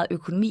lige så meget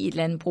økonomi i et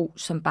landbrug,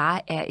 som bare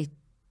er et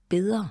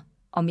bedre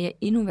og mere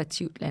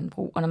innovativt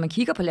landbrug. Og når man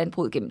kigger på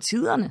landbruget gennem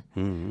tiderne,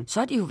 så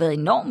har de jo været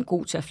enormt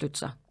gode til at flytte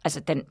sig.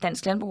 Altså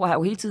dansk landbrug har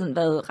jo hele tiden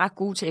været ret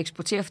gode til at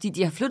eksportere, fordi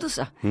de har flyttet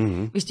sig.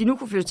 Hvis de nu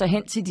kunne flytte sig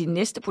hen til de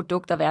næste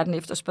produkter, verden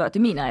efterspørger,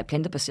 det mener jeg er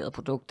plantebaserede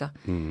produkter,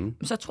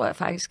 så tror jeg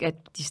faktisk, at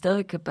de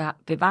stadig kan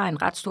bevare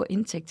en ret stor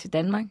indtægt til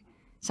Danmark,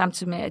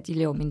 samtidig med, at de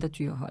laver mindre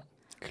dyrehold.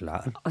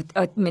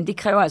 Klart. Men det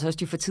kræver altså også, at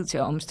de får tid til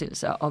at omstille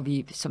sig, og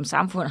vi som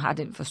samfund har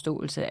den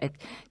forståelse, at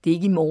det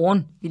ikke i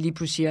morgen, vi lige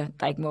pludselig siger,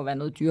 der ikke må være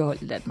noget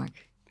dyrehold i Danmark.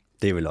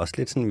 Det er vel også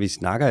lidt sådan, vi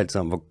snakker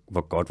altid om,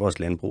 hvor godt vores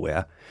landbrug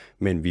er,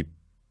 men vi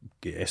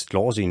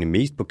slår os egentlig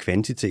mest på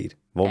kvantitet,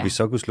 hvor vi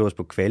så kunne slå os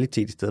på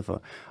kvalitet i stedet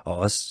for. Og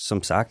også,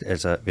 som sagt,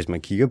 altså, hvis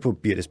man kigger på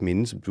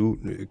Birtesminde, som du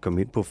kom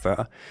ind på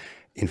før,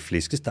 en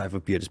flæskesteg for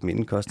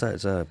Birtesminde koster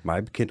altså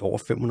meget bekendt over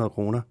 500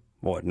 kroner.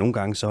 Hvor nogle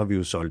gange så har vi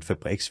jo solgt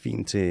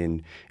fabriksvin til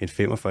en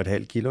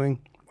 45,5 kilo, ikke?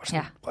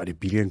 Og det er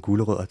billigere end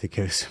gulerødder, det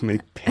kan jo simpelthen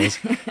ikke passe.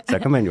 Så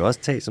kan man jo også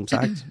tage, som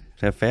sagt,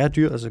 have færre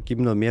dyr, og så give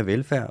dem noget mere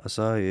velfærd, og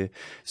så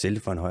sælge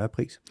det for en højere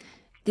pris.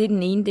 Det er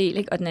den ene del,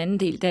 ikke? Og den anden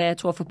del, der jeg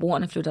tror,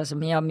 forbrugerne flytter sig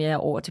mere og mere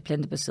over til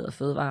plantebaserede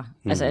fødevarer.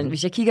 Altså,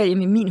 hvis jeg kigger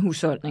hjem i min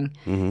husholdning,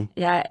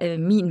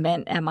 min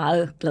mand er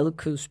meget glad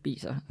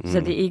kødspiser, så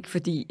det er ikke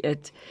fordi,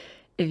 at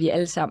vi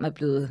alle sammen er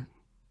blevet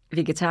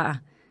vegetarer,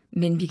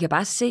 men vi kan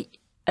bare se,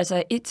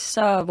 altså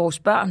så vores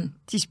børn,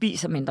 de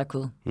spiser mindre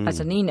kød.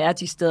 Altså den ene er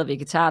de steder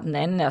vegetar, den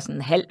anden er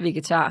sådan halv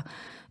vegetar,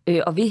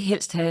 og vil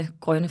helst have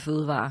grønne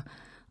fødevarer.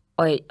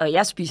 Og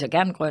jeg spiser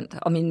gerne grønt,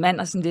 og min mand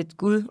er sådan lidt,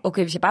 gud,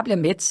 okay, hvis jeg bare bliver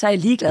mæt, så er jeg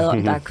ligeglad,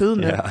 om der er kød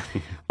med.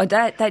 Og det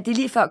er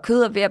lige før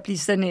kød er ved at blive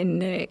sådan en,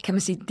 kan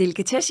man sige,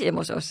 delikatesse hjemme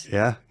hos os.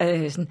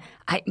 Sådan,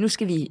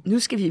 nu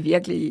skal vi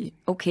virkelig,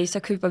 okay, så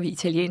køber vi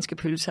italienske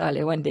pølser og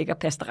laver en lækker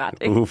pastaret,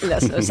 ikke?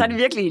 Så er det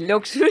virkelig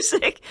luksus,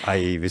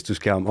 ikke? Hvis du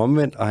skal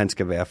omvendt, og han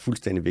skal være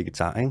fuldstændig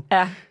vegetar, ikke?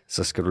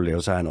 Så skal du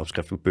lave så en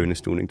opskrift på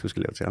bønnestuning, du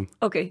skal lave til ham.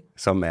 Okay.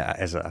 Som er,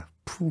 altså,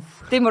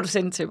 det må du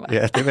sende til mig.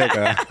 Ja, det vil jeg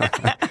gøre.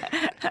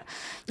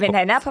 Men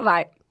han er på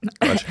vej.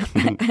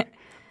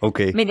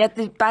 Okay. Men det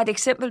er bare et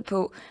eksempel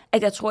på,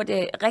 at jeg tror, det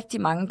er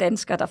rigtig mange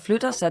danskere, der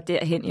flytter sig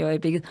derhen i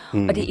øjeblikket.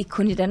 Og det er ikke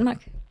kun i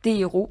Danmark, det er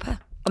i Europa.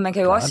 Og man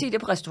kan jo også sige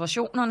det på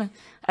restaurationerne.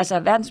 Altså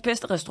verdens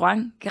bedste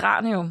restaurant,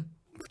 Geranium,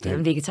 det er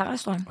en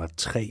vegetarrestaurant. Og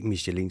 3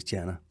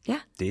 Michelin-stjerner. Ja.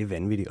 Det er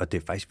vanvittigt, og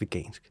det er faktisk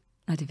vegansk.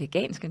 Nå, det er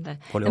vegansk endda.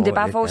 Men det er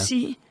bare for at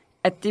sige,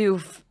 at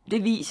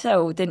det viser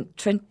jo den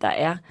trend, der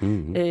er,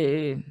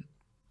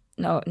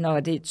 når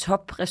det er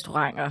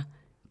toprestauranter,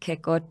 kan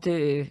godt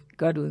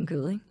gøre det uden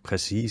kød, ikke?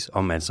 Præcis,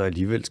 og man så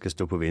alligevel skal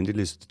stå på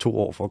venteliste 2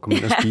 år for at komme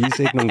ind og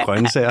spise, ikke? Nogle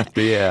grøntsager,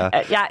 det er...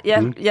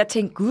 Jeg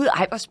tænkte, gud,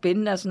 hvor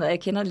spændende og sådan noget. Jeg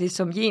kender lidt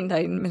som jen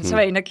derinde, men så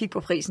var jeg inde og kigge på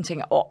prisen og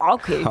tænker,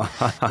 okay,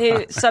 det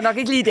er så nok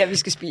ikke lige der, vi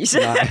skal spise.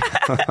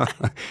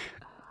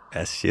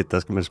 Ja, shit, der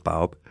skal man spare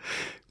op.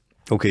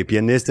 Okay,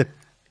 Pia, næste.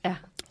 Ja,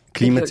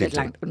 klimatiltag. Det er lidt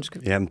langt,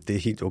 undskyld. Jamen, det er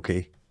helt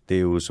okay. Det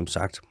er jo som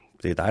sagt,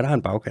 det er dig, der har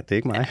en bagkant, det er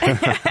ikke mig.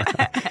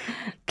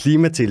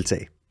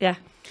 Klimatiltag. Ja.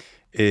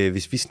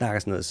 Hvis vi snakker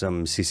sådan noget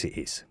som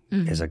CCS,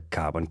 altså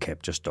Carbon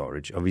Capture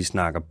Storage, og vi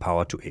snakker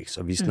Power to X,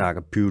 og vi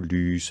snakker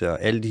pyrolyse,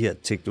 og alle de her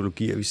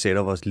teknologier, vi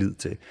sætter vores lid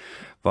til,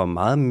 hvor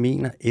meget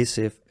mener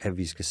SF, at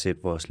vi skal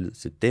sætte vores lid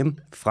til dem,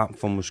 frem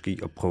for måske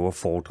at prøve at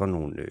fordre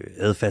nogle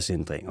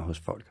adfærdsændringer hos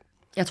folk?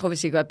 Jeg tror, vi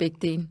skal gøre begge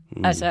dele.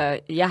 Altså,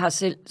 jeg har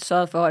selv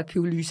sørget for, at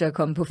pyrolyse er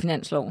kommet på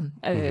finansloven.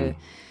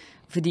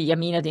 Fordi jeg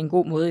mener, det er en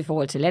god måde i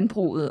forhold til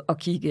landbruget at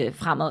kigge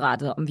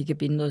fremadrettet, om vi kan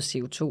binde noget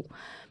CO2.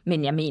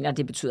 Men jeg mener,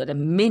 det betyder da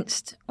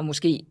mindst, og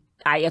måske...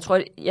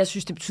 jeg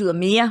synes, det betyder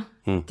mere,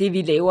 det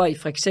vi laver i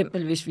for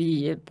eksempel, hvis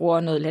vi bruger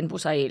noget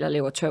landbrugsareal og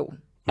laver tørv.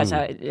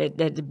 Altså,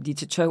 lad det blive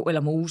til tørv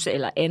eller mose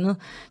eller andet,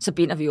 så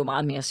binder vi jo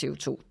meget mere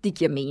CO2. Det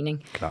giver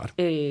mening. Klart.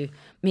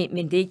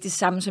 Men det er ikke det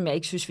samme, som jeg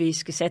ikke synes, vi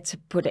skal satse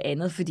på det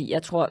andet, fordi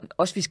jeg tror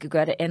også, vi skal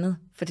gøre det andet,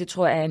 for det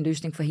tror jeg er en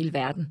løsning for hele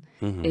verden.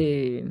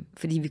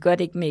 Fordi vi gør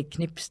det ikke med et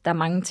knips. Der er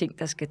mange ting,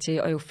 der skal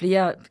til, og jo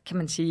flere, kan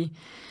man sige,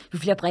 jo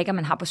flere brikker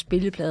man har på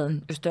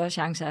spillepladen, jo større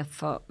chance er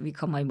for, at vi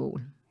kommer i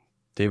mål.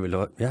 Det er vel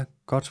også,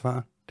 godt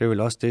svar. Det er vel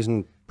også det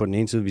sådan, på den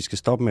ene side, vi skal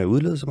stoppe med at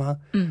udlede så meget,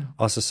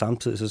 og så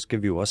samtidig så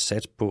skal vi jo også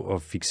satse på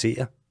at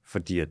fiksere,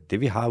 fordi at det,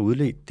 vi har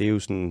udledt, det er jo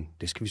sådan,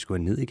 det skal vi sgu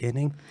have ned igen,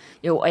 ikke?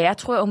 Jo, og jeg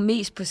tror jo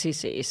mest på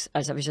CCS,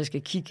 altså hvis jeg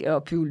skal kigge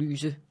og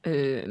pyrolyse,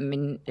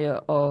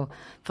 og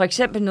for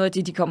eksempel noget af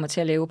det, de kommer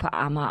til at lave på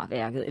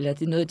Amagerværket, eller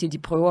det er noget af det, de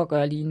prøver at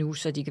gøre lige nu,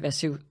 så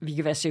vi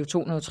kan være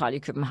CO2-neutrale i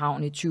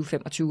København i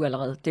 2025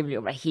 allerede. Det vil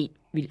jo være helt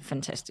vildt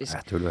fantastisk. Ja,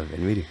 det vil være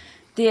vanvittigt.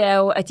 Det er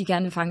jo, at de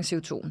gerne vil fange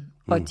CO2'en,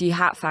 og de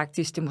har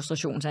faktisk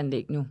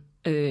demonstrationsanlæg nu.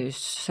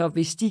 Så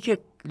hvis de kan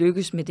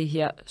lykkes med det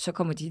her, så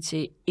kommer de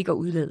til ikke at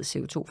udlede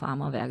CO2 fra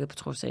Amagerværket, på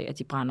trods af, at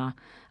de brænder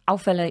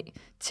affald af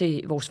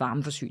til vores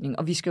varmeforsyning.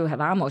 Og vi skal jo have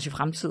varme også i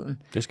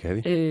fremtiden. Det skal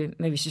vi.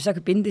 Men hvis vi så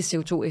kan binde det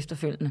CO2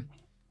 efterfølgende,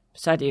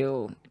 så er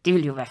det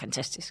vil jo være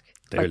fantastisk.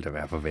 Det vil da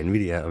være for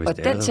vanvittigt. Og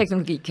den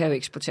teknologi kan jo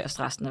eksporteres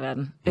til resten af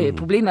verden.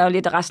 Problemet er jo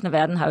lidt, at resten af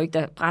verden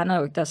brænder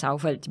jo ikke deres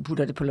affald, de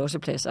putter det på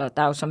lossepladser, og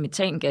der er jo så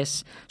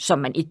metangas, som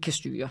man ikke kan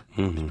styre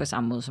på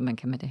samme måde, som man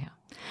kan med det her.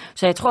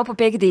 Så jeg tror på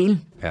begge dele.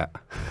 Ja,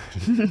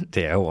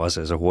 det er jo også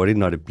altså hurtigt,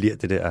 når det bliver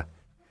det der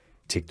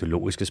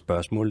teknologiske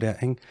spørgsmål der,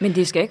 ikke? Men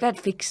det skal ikke være et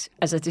fix.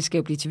 Altså, det skal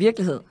jo blive til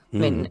virkelighed.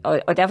 Men,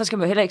 og derfor skal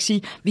man jo heller ikke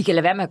sige, at vi kan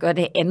lade være med at gøre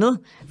det andet,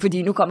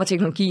 fordi nu kommer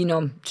teknologien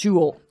om 20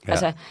 år. Ja.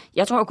 Altså,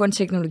 jeg tror kun, at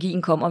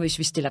teknologien kommer, hvis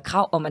vi stiller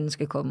krav om, at den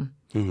skal komme.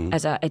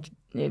 Altså, at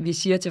vi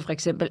siger til for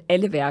eksempel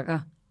alle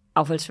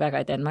affaldsværker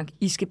i Danmark,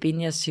 I skal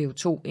binde jeres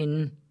CO2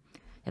 inden,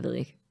 jeg ved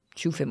ikke,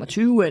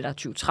 2025 eller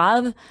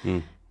 2030,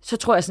 så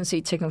tror jeg sådan set,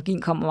 at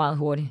teknologien kommer meget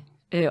hurtigt.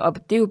 Og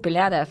det er jo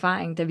belært af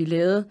erfaring, da vi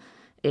lavede,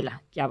 eller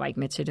jeg var ikke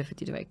med til det,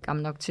 fordi det var ikke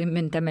gammel nok til,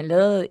 men da man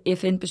lavede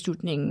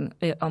FN-beslutningen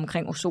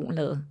omkring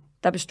ozonlaget,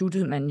 der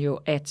besluttede man jo,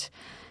 at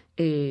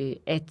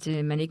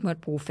man ikke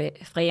måtte bruge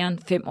freon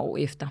 5 år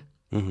efter,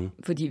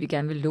 fordi vi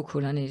gerne ville lukke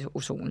hullerne i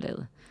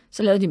ozonlaget.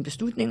 Så lavede de en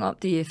beslutning om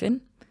det i FN,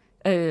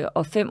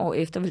 og 5 år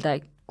efter ville der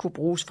ikke kunne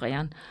bruges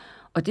freon.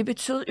 Og det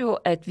betød jo,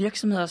 at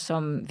virksomheder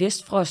som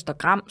Vestfrost og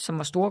Gram, som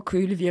var store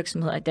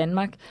kølevirksomheder i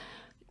Danmark,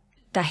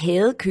 der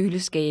havde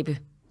køleskabe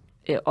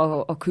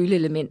og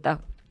køleelementer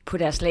på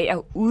deres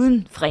lager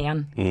uden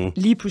freon,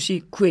 lige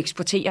pludselig kunne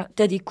eksportere,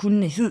 da de ikke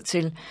kunne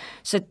hidtil.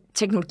 Så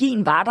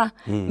teknologien var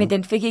der, men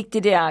den fik ikke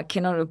det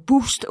der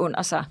boost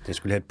under sig. Den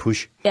skulle have et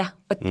push. Ja,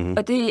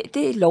 og det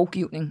er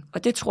lovgivning,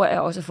 og det tror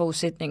jeg også er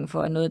forudsætningen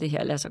for, at noget af det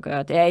her lader sig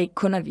gøre. Det er ikke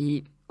kun, at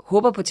vi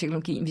håber på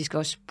teknologien, vi skal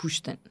også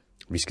pushe den.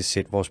 Vi skal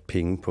sætte vores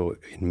penge på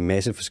en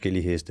masse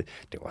forskellige heste.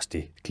 Det er også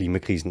det.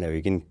 Klimakrisen er jo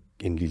ikke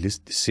en lille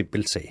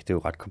simpel sag. Det er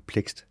jo ret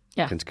komplekst.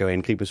 Ja. Den skal jo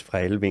angribes fra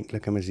alle vinkler,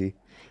 kan man sige.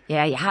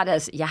 Ja,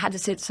 jeg har det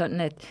selv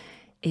sådan, at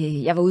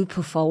jeg var ude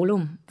på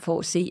Foulum for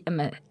at se,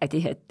 at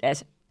det her...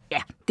 Altså, ja,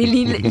 det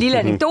er en lille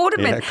anekdote,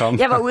 men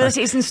jeg var ude og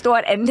se sådan et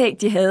stort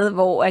anlæg, de havde,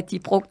 hvor at de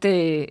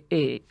brugte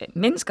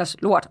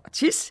menneskers lort og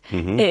tis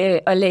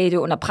og lagde det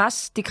under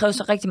pres. Det krævede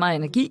så rigtig meget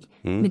energi,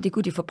 men det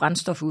kunne de få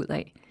brændstof ud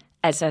af,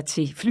 altså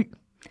til fly.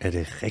 Er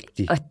det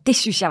rigtigt? Og det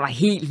synes jeg var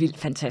helt vildt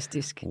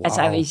fantastisk. Wow.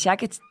 Altså, hvis jeg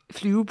kan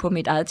flyve på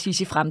mit eget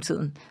tis i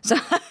fremtiden, så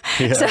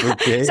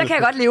kan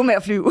jeg godt leve med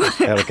at flyve.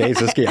 Er du galt,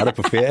 så skal jeg da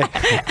på ferie.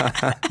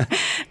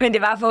 Men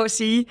det var for at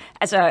sige,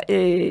 altså,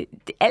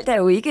 alt er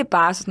jo ikke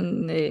bare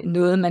sådan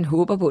noget, man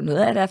håber på. Noget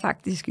af det er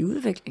faktisk i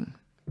udvikling.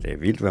 Det er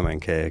vildt, hvad man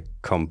kan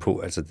komme på.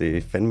 Altså, det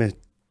er fandme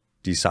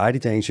de seje, de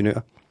der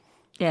ingeniører.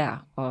 Ja,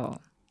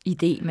 og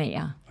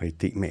idémager.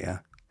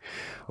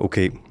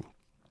 Okay.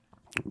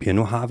 Ja,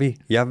 nu har vi.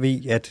 Jeg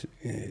ved, at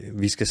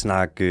vi skal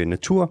snakke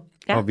natur,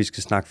 og vi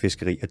skal snakke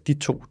fiskeri, og de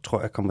to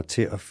tror jeg kommer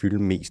til at fylde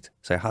mest.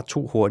 Så jeg har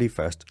 2 hurtige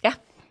først. Ja.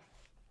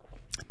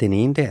 Den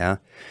ene, det er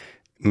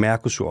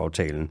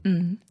Mercosur-aftalen.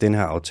 Den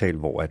her aftale,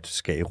 hvor at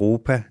skal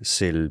Europa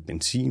sælge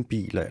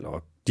benzinbiler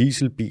eller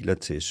dieselbiler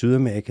til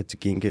Sydamerika til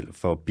gengæld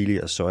for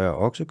billigere soja og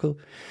oksekød?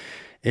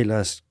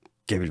 Eller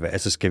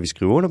skal vi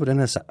skrive under på den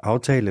her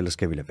aftale, eller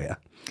skal vi lade være?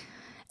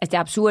 Altså det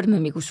absurde med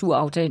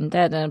Mercosur-aftalen, der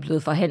er den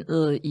blevet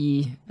forhandlet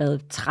i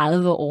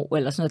 30 år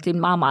eller sådan noget. Det er en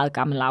meget, meget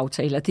gammel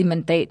aftale, og det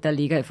mandat, der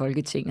ligger i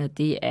Folketinget,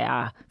 det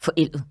er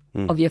forældet.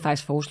 Og vi har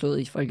faktisk foreslået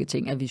i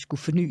Folketinget, at vi skulle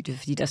forny det,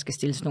 fordi der skal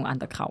stilles nogle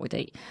andre krav i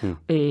dag.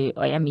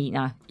 Og jeg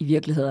mener i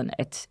virkeligheden,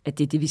 at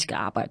det er det, vi skal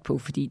arbejde på,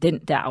 fordi den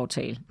der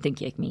aftale, den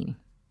giver ikke mening.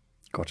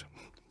 Godt.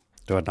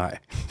 Det var nej.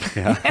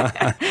 Ja.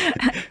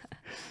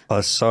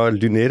 Og så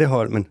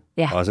Lynetteholmen,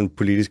 også en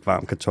politisk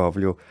varm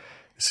kartoffel jo.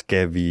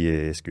 Skal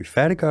vi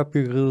færdiggøre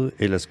byggeriet,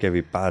 eller skal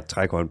vi bare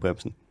trække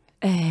håndbremsen?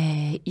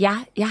 Jeg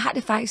har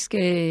det faktisk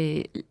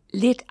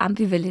lidt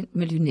ambivalent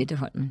med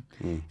Lynetteholmen,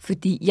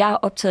 fordi jeg er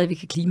optaget, at vi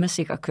kan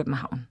klimasikre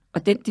København.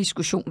 Og den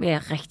diskussion vil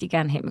jeg rigtig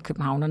gerne have med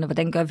københavnerne.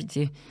 Hvordan gør vi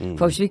det?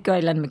 For hvis vi ikke gør et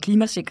eller andet med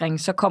klimasikring,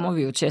 så kommer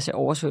vi jo til at se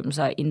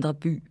oversvømmelser i Indre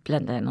By,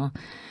 blandt andet.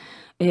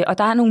 Og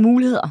der er nogle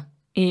muligheder.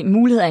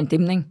 Mulighed af en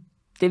dæmning.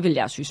 Det vil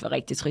jeg synes var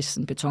rigtig trist,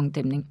 en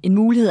betondæmning. En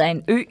mulighed af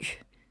en ø,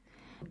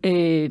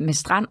 med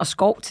strand og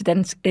skov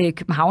til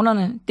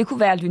københavnerne. Det kunne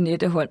være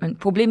Lynetteholmen.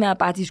 Problemet er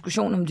bare, at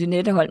diskussionen om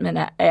Lynetteholmen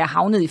er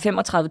havnet i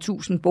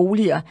 35.000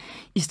 boliger,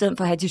 i stedet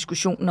for at have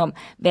diskussionen om,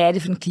 hvad er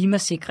det for en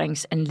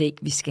klimasikringsanlæg,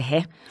 vi skal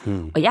have.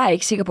 Og jeg er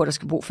ikke sikker på, at der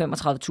skal bo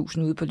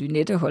 35.000 ude på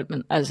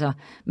Lynetteholmen. Altså,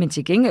 men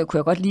til gengæld kunne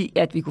jeg godt lide,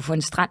 at vi kunne få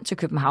en strand til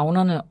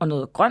københavnerne og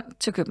noget grønt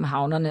til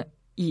københavnerne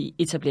i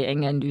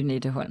etableringen af en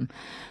Lynetteholm.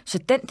 Så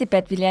den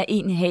debat ville jeg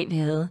egentlig have, vi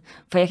havde.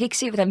 For jeg kan ikke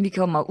se, hvordan vi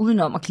kommer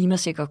udenom at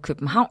klimasikre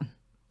København.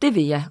 Det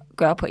vil jeg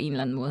gøre på en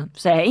eller anden måde.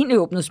 Så jeg har egentlig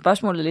åbnet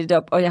spørgsmålet lidt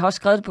op, og jeg har også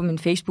skrevet det på min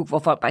Facebook, hvor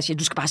folk bare siger,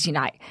 du skal bare sige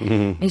nej.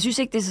 Men jeg synes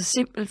ikke, det er så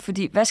simpelt,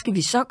 fordi hvad skal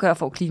vi så gøre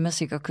for at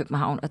klimasikre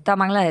København? Og der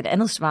mangler jeg et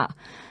andet svar,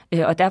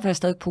 og derfor er jeg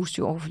stadig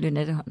positiv over for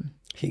Lynetteholmen.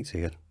 Helt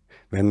sikkert.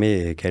 Hvad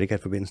med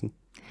Kattegat-forbindelsen?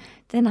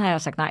 Den har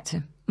jeg sagt nej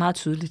til, meget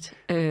tydeligt.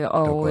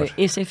 Og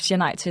SF siger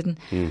nej til den,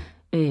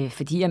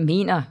 fordi jeg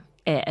mener,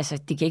 at altså,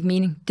 det giver ikke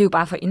mening. Det er jo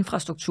bare for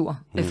infrastruktur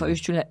fra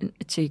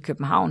Østjylland til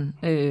København.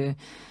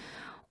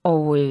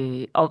 Og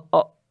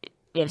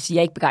jeg vil sige, jeg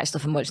er ikke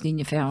begejstret for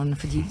Mols-linjefærgen,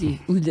 fordi de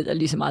udleder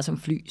lige så meget som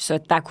fly. Så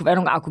der kunne være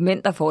nogle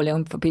argumenter for at lave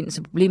en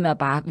forbindelse. Problemet er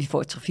bare, at vi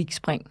får et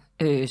trafikspring,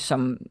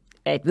 som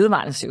er et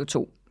vedvarende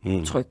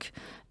CO2-tryk.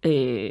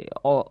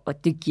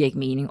 Og det giver ikke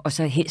mening. Og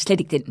så slet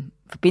ikke den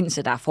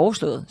forbindelse, der er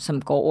foreslået,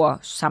 som går over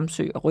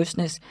Samsø og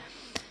Røsnæs,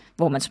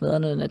 hvor man smadrer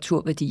noget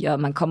naturværdier, og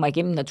man kommer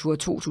igennem Natur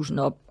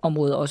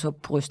 2000-området også op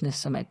på Røsnæs,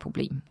 som er et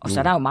problem. Og så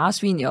er der jo meget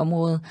svin i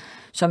området,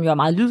 som jo er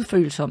meget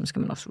lydfølsomme, skal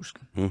man også huske.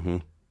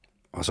 Mm-hmm.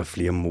 Og så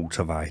flere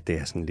motorveje, det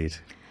er sådan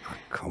lidt...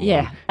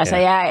 Ja, altså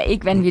jeg er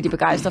ikke vanvittigt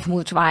begejstret for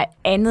motorveje,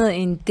 andet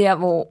end der,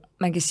 hvor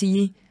man kan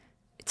sige,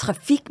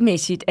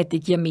 trafikmæssigt, at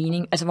det giver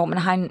mening. Altså hvor man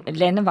har en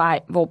landevej,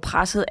 hvor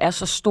presset er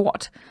så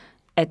stort,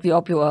 at vi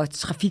oplever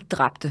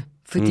trafikdræbte,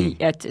 fordi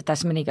at der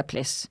simpelthen ikke er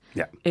plads.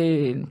 Ja.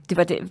 Det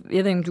var det,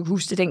 jeg ved ikke, om du kan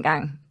huske det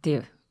dengang.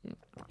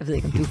 Jeg ved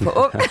ikke, om du er for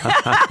ung.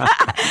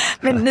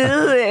 Men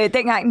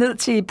dengang ned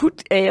til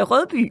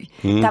Rødby,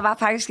 der var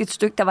faktisk et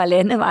stykke, der var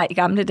landevej i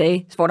gamle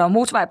dage, hvor der var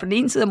motorvej på den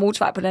ene side og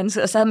motorvej på den anden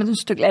side, og så havde man et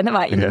stykke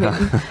landevej indimellem.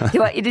 Ja. Det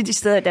var et af de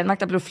steder i Danmark,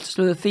 der blev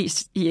slået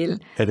flest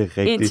ihjel. Er det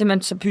rigtigt? Indtil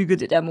man så byggede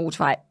det der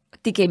motorvej.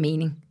 Det gav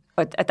mening.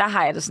 Og der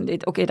har jeg det sådan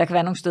lidt, okay, der kan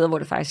være nogle steder, hvor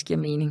det faktisk giver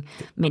mening.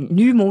 Men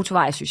nye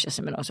motorveje, synes jeg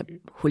simpelthen også er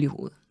hul i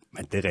hovedet.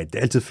 Men det er rigtigt. Det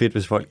er altid fedt,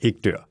 hvis folk ikke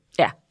dør.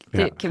 Ja,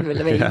 det kan vi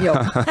vel være enige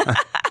om.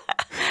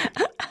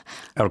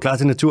 Er du klar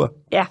til natur?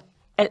 Ja,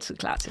 altid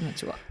klar til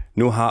natur.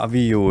 Nu har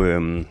vi jo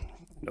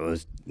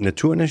noget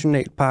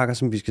naturnationalparker,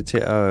 som vi skal til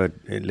at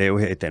lave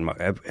her i Danmark.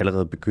 Jeg er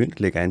allerede begyndt at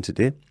lægge an til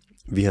det.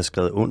 Vi har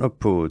skrevet under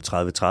på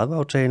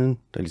 30-30-aftalen,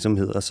 der ligesom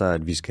hedder sig,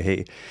 at vi skal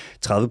have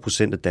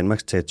 30% af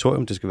Danmarks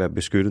territorium, det skal være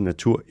beskyttet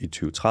natur i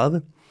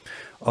 2030.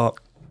 Og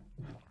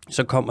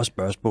så kommer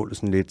spørgsmålet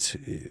sådan lidt,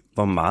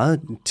 hvor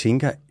meget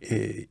tænker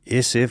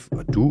SF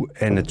og du,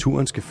 at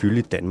naturen skal fylde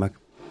i Danmark?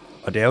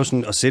 Og det er jo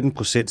sådan, at sætte en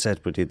procentsats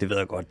på det ved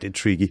jeg godt, det er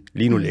tricky.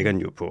 Lige nu ligger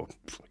den jo på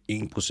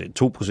 1%,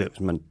 2%, hvis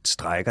man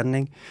strækker den,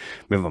 ikke?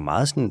 Men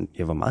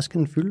hvor meget skal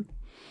den fylde?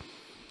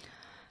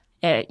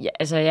 Ja,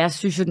 altså jeg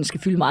synes jo, den skal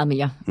fylde meget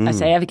mere.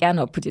 Altså jeg vil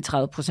gerne op på de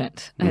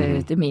 30%.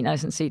 Det mener jeg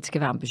sådan set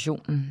skal være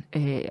ambitionen.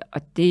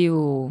 Og det er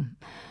jo...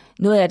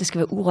 Noget af det skal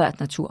være urørt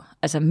natur.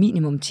 Altså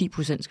minimum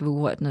 10% skal være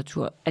urørt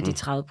natur af de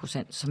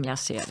 30%, som jeg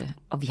ser det.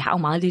 Og vi har jo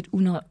meget lidt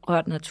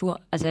urørt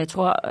natur. Altså jeg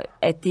tror,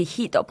 at det er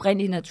helt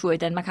oprindelige natur. I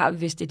Danmark har vi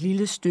vist et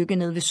lille stykke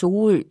nede ved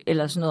Sorø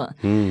eller sådan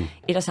noget.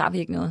 Ellers har vi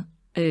ikke noget.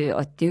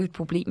 Og det er jo et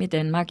problem i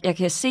Danmark. Jeg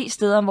kan se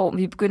steder, hvor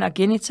vi begynder at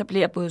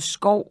genetablere både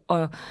skov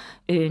og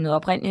noget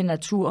oprindelig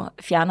natur,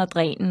 fjerner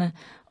drænene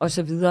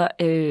osv.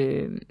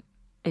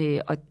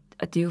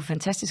 Og det er jo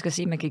fantastisk at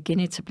se, at man kan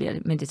genetablere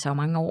det, men det tager jo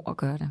mange år at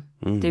gøre det.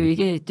 Det er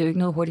jo ikke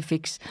noget hurtigt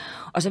fix.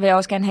 Og så vil jeg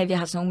også gerne have, at vi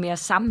har sådan nogle mere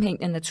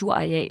sammenhængende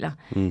naturarealer,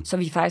 så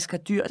vi faktisk har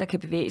dyr, der kan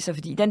bevæge sig.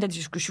 Fordi den der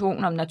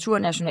diskussion om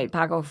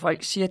naturnationalparker, hvor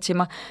folk siger til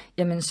mig,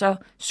 jamen så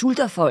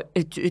sulter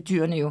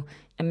dyrene jo.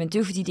 Jamen det er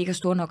jo fordi, de ikke har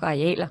store nok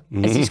arealer.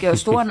 Altså de skal jo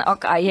store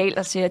nok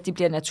arealer til, at det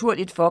bliver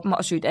naturligt for dem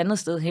at søge et andet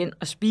sted hen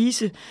og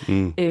spise.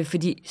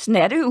 Fordi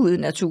sådan er det jo ude i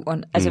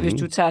naturen. Altså hvis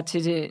du tager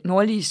til det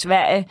nordlige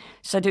Sverige,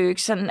 så er det jo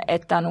ikke sådan,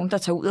 at der er nogen, der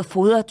tager ud og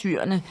fodrer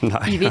dyrene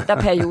i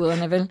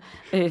vinterperioderne, vel?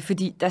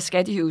 Fordi der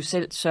skal de jo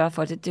selv sørge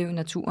for det. Det er jo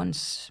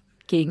naturens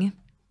gænge.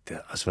 Det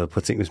har også været på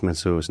ting, hvis man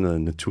så sådan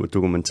noget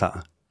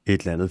naturdokumentar.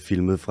 Et eller andet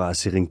filmet fra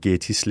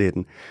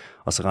Serengeti-sletten,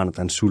 og så render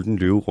der en sulten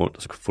løve rundt,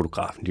 og så kan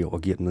fotografen lige over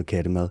og giver den noget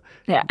kattemad.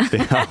 Ja. Det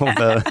har jo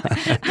været...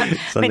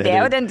 Men det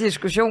er jo den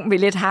diskussion, vi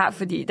lidt har,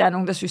 fordi der er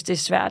nogen, der synes, det er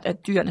svært,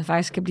 at dyrene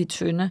faktisk kan blive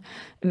tynde.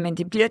 Men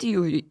det bliver de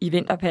jo i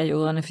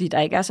vinterperioderne, fordi der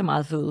ikke er så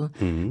meget føde.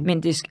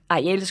 Men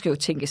arealet skal jo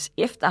tænkes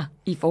efter,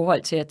 i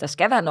forhold til, at der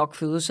skal være nok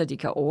føde, så de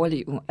kan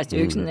overleve. Altså det er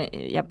jo ikke sådan, at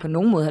jeg på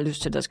nogen måde har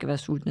lyst til, at der skal være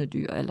sultne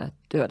dyr, eller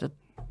dyr,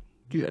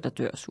 der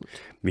dør af sult.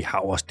 Vi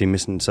har jo også det med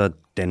sådan, så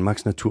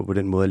Danmarks natur på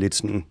den måde er lidt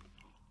sådan...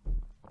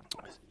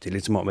 Det er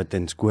lidt som om, at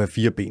den skulle have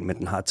 4 ben, men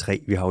den har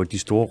 3. Vi har jo de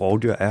store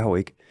rovdyr, er jo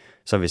ikke.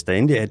 Så hvis der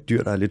endelig er et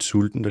dyr, der er lidt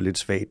sultent og lidt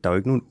svagt, der er jo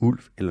ikke nogen ulv,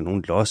 eller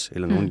nogen los,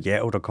 eller nogen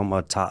jærv, der kommer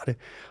og tager det.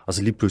 Og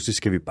så lige pludselig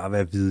skal vi bare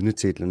være vidne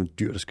til et eller andet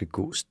dyr, der skal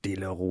gå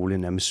stille og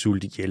roligt, nærmest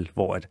sult ihjel,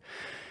 hvor at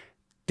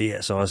det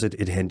er så også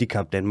et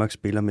handicap, Danmark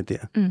spiller med der.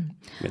 Men...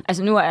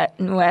 Altså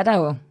nu er der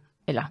jo,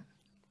 eller...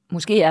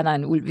 Måske er der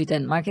en ulv i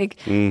Danmark,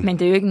 ikke? Men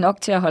det er jo ikke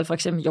nok til at holde for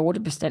eksempel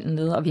hjortebestanden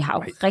nede, og vi har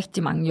jo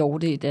rigtig mange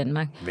hjorte i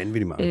Danmark.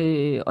 Vanvittigt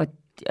mange.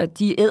 Og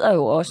de æder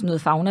jo også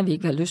noget fauna, vi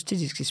ikke har lyst til,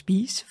 de skal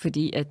spise,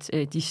 fordi at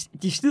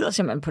de slider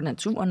simpelthen på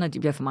naturen, når de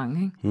bliver for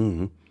mange,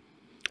 ikke?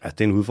 Ja,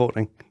 det er en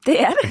udfordring.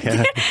 Det er det.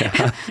 Ja.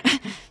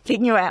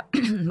 Det jo er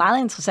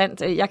meget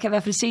interessant. Jeg kan i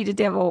hvert fald se det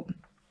der, hvor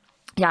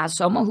jeg har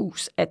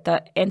sommerhus, at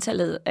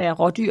antallet af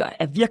rådyr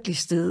er virkelig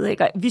steget.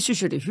 Ikke? Vi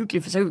synes jo, det er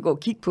hyggeligt, for så kan vi gå og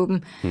kigge på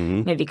dem.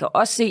 Men vi kan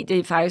også se, at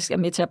det faktisk er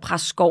med til at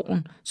presse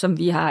skoven, som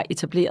vi har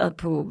etableret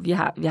på. Vi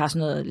har sådan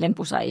noget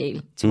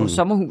landbrugsareal til vores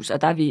sommerhus,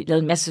 og der har vi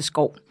lavet en masse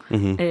skov.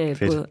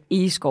 Både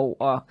egeskov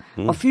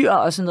og fyr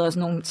og sådan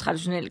nogle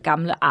traditionelle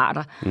gamle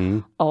arter.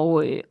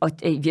 Og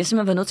vi har simpelthen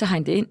været nødt til at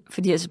hegne det ind,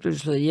 fordi ellers blev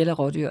det slået ihjel af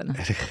rådyrene.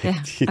 Er det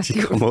rigtigt?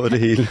 De kommer ud af det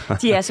hele.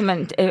 De er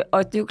simpelthen,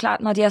 og det er jo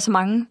klart, når de er så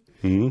mange,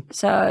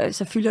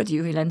 så fylder de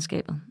jo i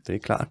landskabet. Det er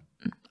klart.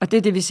 Og det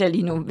er det, vi ser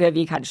lige nu, ved at vi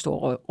ikke har de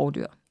store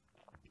rovdyr.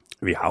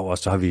 Vi har jo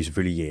også, så har vi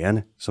selvfølgelig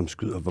jægerne, som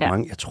skyder. Hvor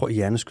mange? Jeg tror,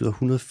 jægerne skyder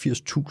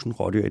 180.000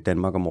 rådyr i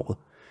Danmark om året.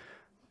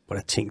 Hvor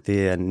der tænkt,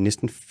 det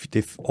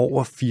er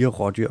over 4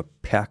 rådyr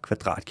per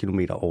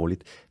kvadratkilometer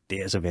årligt. Det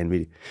er altså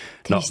vanvittigt.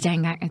 Det vidste jeg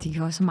engang, at de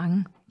kan også så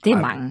mange. Det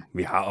er mange.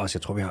 Vi har også,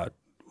 jeg tror, vi har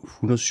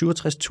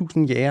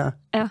 167.000 jægere.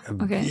 Ja,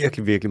 okay.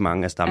 Virkelig, virkelig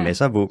mange. Altså, der er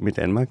masser af våben i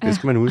Danmark, det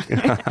skal man huske.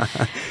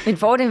 Men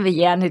fordelen ved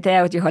jægerne, det er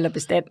jo, at de holder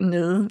bestanden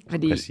nede.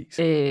 Fordi,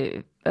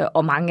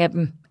 og mange af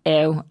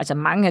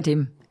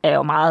dem er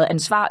jo meget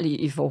ansvarlige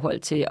i forhold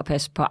til at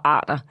passe på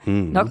arter.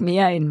 Nok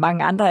mere end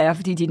mange andre er,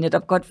 fordi de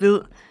netop godt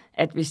ved,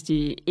 at hvis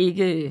de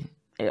ikke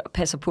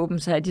passer på dem,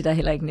 så er de der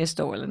heller ikke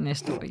næste år eller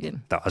næste år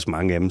igen. Der er også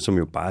mange af dem, som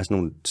jo bare er sådan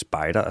nogle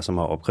spejdere, som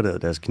har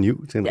opgraderet deres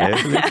kniv til en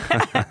rifle.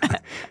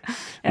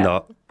 Nå,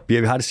 vi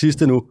har det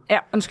sidste nu. Ja,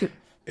 undskyld.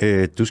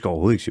 Du skal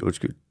overhovedet ikke sige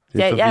undskyld.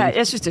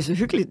 Jeg synes, det er så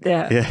hyggeligt, det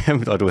her. Ja,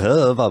 og du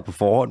havde advaret på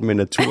forhånd med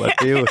natur.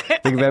 Det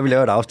kan være, at vi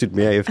laver et afsnit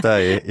mere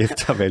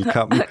efter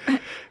valgkampen.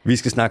 Vi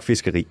skal snakke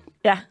fiskeri.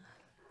 Ja.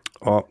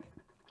 Og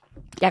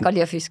jeg kan godt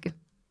lide at fiske.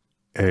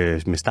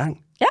 Med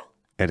stang? Ja.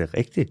 Er det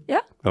rigtigt? Ja.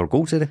 Er du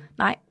god til det?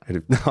 Nej. Er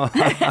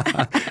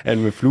det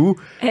med flue?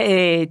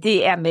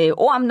 Det er med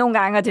orm nogle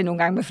gange, og det er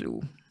nogle gange med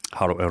flue.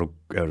 Har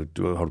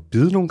du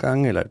bidet nogle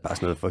gange, eller er det bare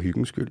sådan noget for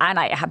hyggens skyld?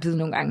 Nej, jeg har bidet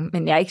nogle gange,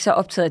 men jeg er ikke så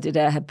optaget af det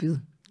der at have bid.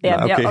 Jeg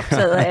er mere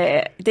optaget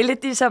af... Det er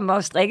lidt ligesom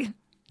at strikke.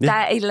 Ja. Der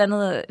er et eller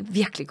andet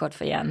virkelig godt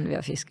for hjernen ved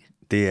at fiske.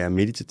 Det er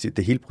meditativt,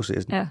 det er hele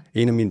processen. Ja.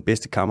 En af mine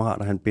bedste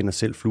kammerater, han binder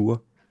selv fluer,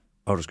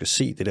 og du skal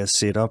se det der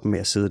setup med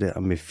at sidde der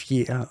med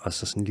fjer, og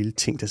så sådan en lille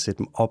ting, der sætter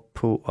dem op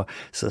på, og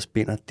sidde og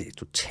spinder. Det er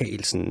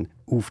totalt sådan,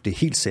 det er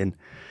helt send.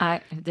 Nej,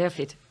 det er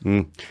fedt.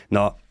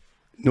 Nå,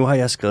 nu har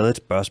jeg skrevet et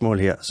spørgsmål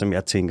her, som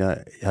jeg tænker...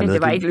 Men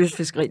det var ikke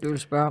lystfiskeri, du ville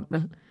spørge om,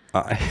 vel?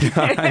 Nej,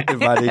 det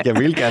var det ikke. Jeg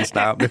ville gerne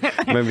snakke om det,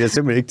 men vi har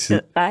simpelthen ikke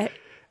tid. Nej.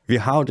 Vi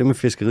har jo det med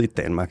fiskeri i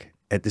Danmark,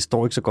 at det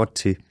står ikke så godt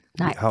til.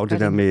 Nej, vi har jo det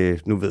der med,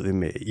 nu ved vi,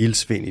 med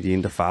ildsvind i de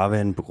indre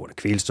farvande på grund af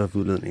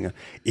kvælstofudledninger.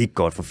 Ikke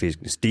godt for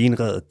fiskene.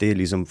 Stenredet, det er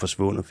ligesom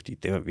forsvundet, fordi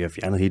vi har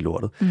fjernet helt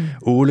lortet.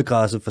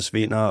 Ålegræsset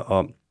forsvinder,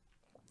 og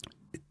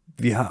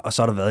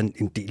så har der været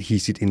en del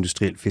hissigt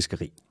industrielt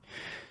fiskeri.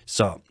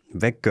 Så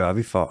hvad gør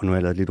vi for, og nu har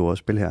jeg lavet lidt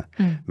ordspil her,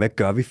 hvad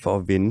gør vi for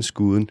at vende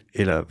skuden,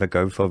 eller hvad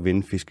gør vi for at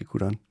vende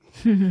fiskekutteren?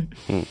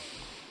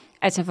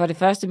 Altså for det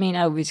første mener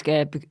jeg jo, at vi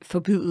skal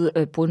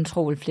forbyde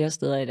bundtrawl flere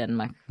steder i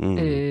Danmark.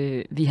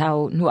 Vi har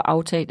jo nu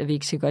aftalt, at vi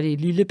ikke skal gøre det i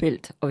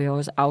Lillebælt, og vi har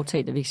også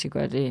aftalt, at vi ikke skal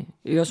gøre det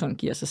Øresund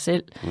giver sig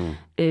selv.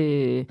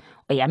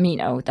 Og jeg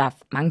mener jo, der er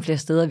mange flere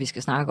steder, vi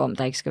skal snakke om,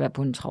 der ikke skal være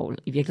bundtrawl.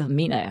 I virkeligheden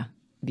mener jeg,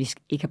 at vi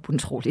skal ikke have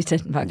bundtrawl i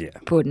Danmark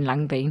på den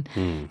lange bane.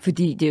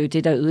 Fordi det er jo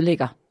det, der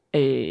ødelægger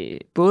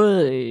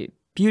både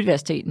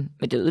biodiversiteten,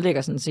 men det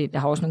ødelægger sådan set. Der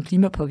har også nogle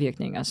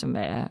klimapåvirkninger, som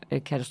er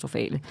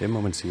katastrofale. Det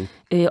må man sige.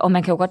 Og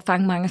man kan jo godt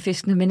fange mange af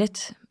fiskene med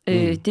net.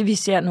 Det vi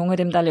ser, nogle af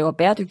dem, der laver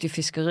bæredygtig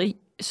fiskeri,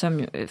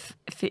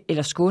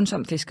 eller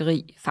skånsom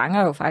fiskeri,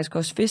 fanger jo faktisk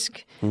også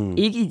fisk.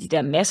 Ikke i de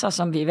der masser,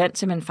 som vi er vant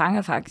til, men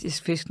fanger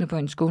faktisk fiskene på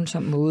en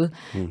skånsom måde.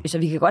 Så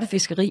vi kan godt have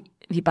fiskeri.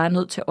 Vi er bare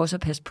nødt til også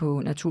at passe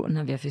på naturen,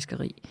 når vi har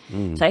fiskeri. Så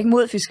jeg er ikke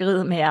mod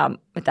fiskeriet, men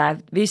der er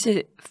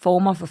visse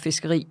former for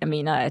fiskeri, jeg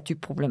mener er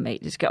dybt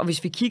problematiske. Og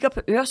hvis vi kigger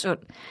på Øresund,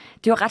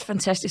 det er jo ret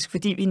fantastisk,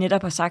 fordi vi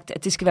netop har sagt,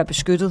 at det skal være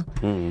beskyttet.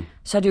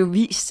 Så er det jo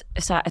vist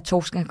sig, at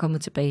torsken er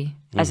kommet tilbage.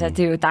 Altså, det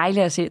er jo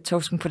dejligt at se, at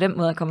torsken på den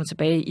måde er kommet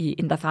tilbage i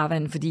indre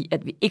farvand, fordi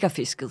at vi ikke har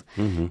fisket.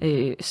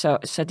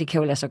 Så det kan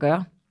jo lade sig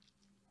gøre.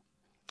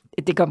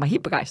 Det gør mig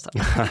helt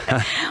begejstret.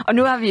 Og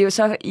nu har vi jo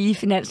så i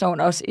finansloven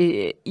også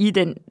i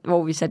den,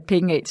 hvor vi satte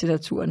penge af til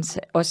naturen,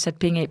 også sat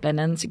penge af blandt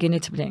andet til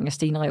genetablering af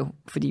stenrev,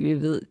 fordi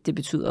vi ved, det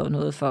betyder jo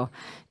noget for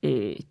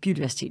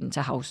biodiversiteten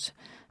til havs.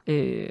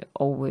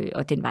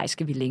 Og den vej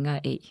skal vi længere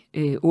af.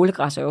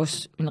 Ålegræs er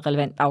også en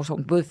relevant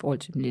dagsorden, både i forhold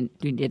til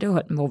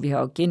Lynetteholm, hvor vi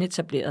har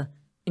genetableret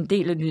en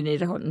del af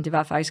Lynetteholmen. Det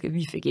var faktisk, at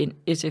vi fik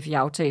ind SF i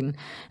aftalen,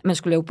 at man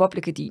skulle lave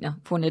boblegardiner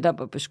for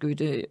netop at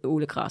beskytte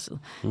ålegræsset.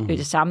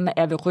 Det samme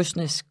er ved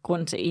Røsnes.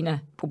 Grund til en af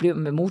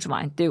problemerne med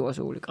motorvejen, det er jo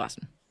også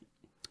ålegræssen.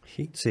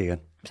 Helt sikkert.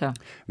 Så.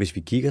 Hvis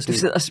vi kigger sådan... Du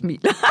sidder og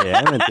smiler.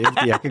 Ja, men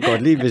jeg kan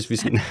godt lide, hvis vi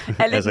sådan...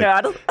 er lidt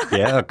nørdet.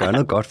 Ja, og gør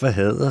noget godt for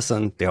havet og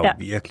sådan. Det har jo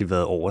virkelig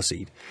været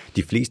overset.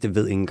 De fleste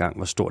ved ikke engang,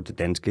 hvor stort det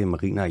danske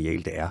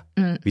marineareal det er.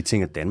 Vi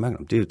tænker, Danmark,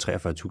 det er jo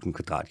 43.000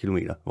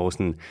 kvadratkilometer, hvor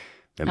sådan...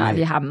 Nej,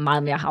 vi har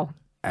meget mere hav.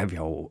 Ja, vi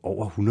har jo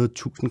over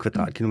 100.000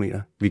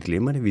 kvadratkilometer. Vi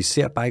glemmer det. Vi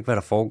ser bare ikke, hvad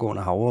der foregår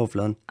under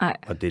havoverfladen.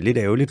 Og det er lidt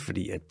ærgerligt,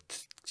 fordi at,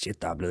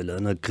 der er blevet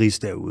lavet noget gris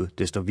derude.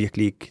 Det står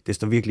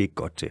virkelig ikke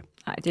godt til.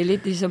 Nej, det er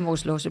lidt ligesom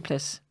vores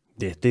losseplads.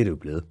 Det er det jo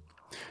blevet.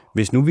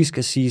 Hvis nu vi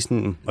skal sige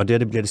sådan, og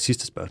det bliver det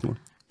sidste spørgsmål.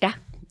 Ja.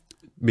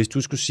 Hvis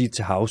du skulle sige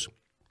til havs,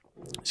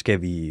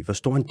 hvor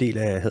stor en del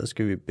af havet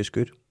skal vi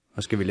beskytte?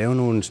 Og skal vi lave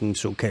nogle sådan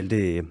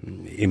såkaldte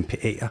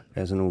MPA'er,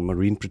 altså nogle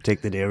Marine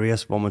Protected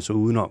Areas, hvor man så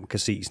udenom kan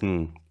se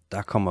sådan,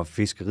 der kommer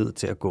fiskeriet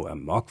til at gå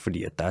amok,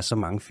 fordi at der er så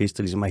mange fisk,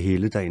 der ligesom er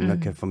helle derinde og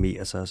kan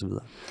formere sig osv.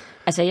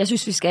 Altså jeg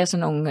synes, vi skal have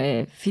sådan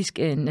nogle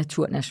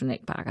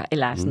fisk-naturnationalparker,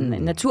 eller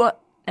sådan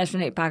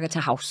nationalparker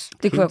til havs.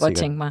 Det kunne jeg godt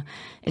tænke mig.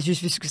 Jeg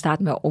synes, vi skal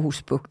starte med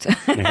Aarhus Bugt.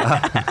 Ja,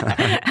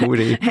 god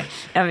idé.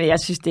 Jamen, jeg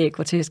synes, det er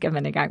grotesk, at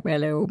man er i gang med at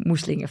lave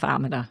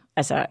muslingefarme der.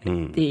 Altså,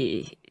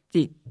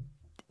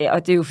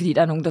 og det er jo fordi,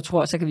 der er nogen, der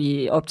tror, så kan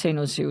vi optage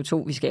noget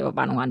CO2. Vi skaber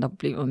bare nogle andre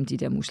problemer med de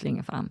der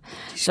muslingefarme.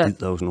 De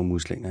skider jo sådan nogle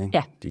muslinger, ikke?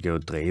 Ja. De kan jo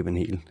dræbe en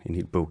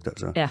hel bugt,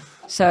 altså. Ja,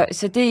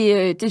 så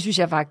det synes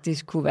jeg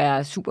faktisk kunne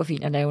være super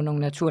fint at lave nogle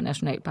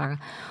naturnationalparker.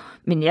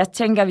 Men jeg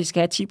tænker, at vi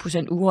skal have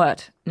 10%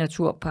 urørt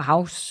natur på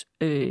havs,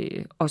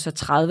 og så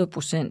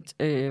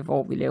 30%,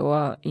 hvor vi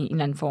laver en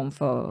eller anden form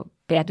for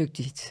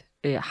bæredygtigt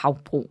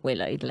havbrug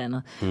eller et eller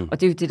andet.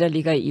 Og det er jo det, der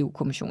ligger i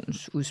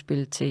EU-kommissionens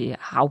udspil til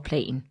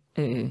havplan.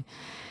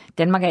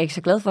 Danmark er ikke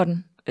så glad for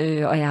den,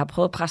 og jeg har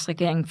prøvet at presse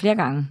regeringen flere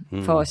gange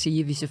for at sige,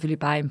 at vi selvfølgelig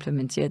bare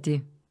implementerer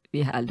det,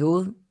 vi har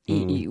lovet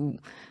i EU.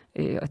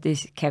 Og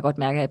det kan jeg godt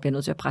mærke, at jeg bliver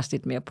nødt til at presse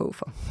lidt mere på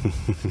for.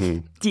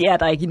 De er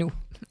der ikke endnu.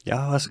 Jeg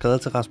har også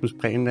skrevet til Rasmus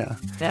Prehn der,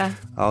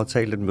 og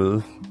aftalt et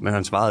møde, men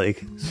han svarede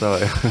ikke, så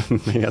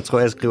men jeg tror,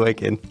 jeg skriver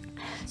igen.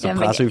 Så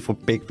presser vi fra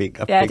begge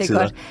sider. Ja, det er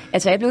godt.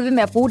 Altså, jeg blev ved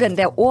med at bruge den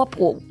der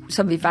ordbrug,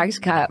 som vi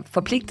faktisk har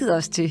forpligtet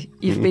os til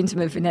i forbindelse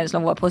med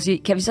finansloven, hvor jeg prøver at sige,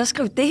 kan vi så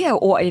skrive det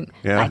her ord ind?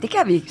 Ja. Nej, det kan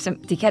vi ikke.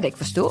 Det kan jeg da ikke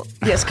forstå.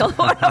 Vi har skrevet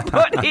under på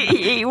det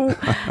i EU.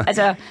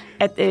 Altså,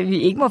 at vi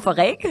ikke må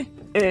forringe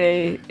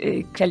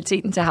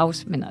kvaliteten til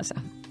havs, men altså,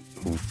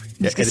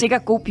 vi skal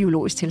sikkert god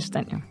biologisk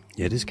tilstand, jo.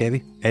 Ja, det skal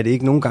vi. Er det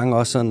ikke nogle gange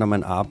også sådan, når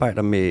man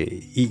arbejder med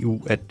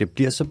EU, at det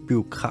bliver så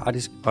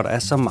bureaukratisk, og der er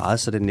så meget,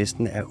 så det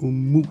næsten er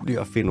umuligt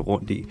at finde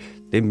rundt i?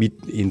 Det er mit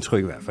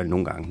indtryk i hvert fald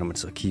nogle gange, når man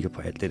sidder og kigger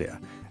på alt det der.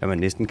 At man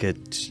næsten kan,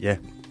 det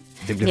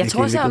bliver jeg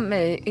tror som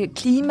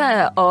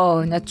klima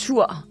og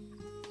natur,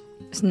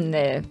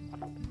 sådan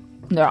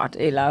nørd,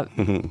 eller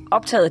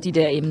optaget af de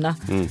der emner,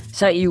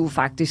 så er EU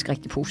faktisk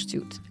rigtig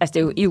positivt. Altså det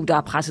er jo EU, der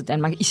har presset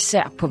Danmark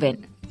især på vand.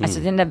 Altså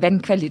den der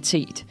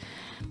vandkvalitet.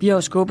 Vi har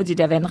jo skubbet de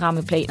der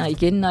vandrammeplaner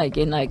igen og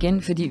igen og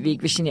igen, fordi vi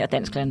ikke vil genere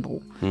dansk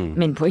landbrug.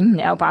 Men pointen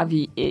er jo bare, at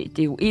det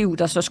er jo EU,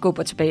 der så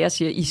skubber tilbage og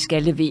siger, at I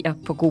skal levere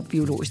på god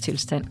biologisk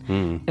tilstand.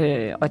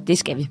 Og det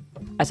skal vi.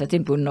 Altså, det er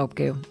en bunden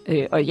opgave.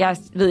 Og jeg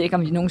ved ikke,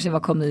 om vi nogensinde var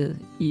kommet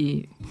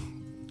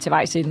til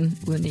vejs ende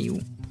uden EU.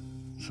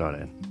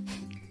 Sådan.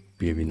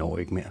 Vi når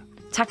ikke mere.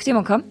 Tak fordi du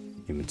måtte komme.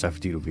 Jamen, tak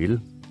fordi du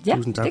ville. Ja,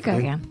 Tusind tak det gør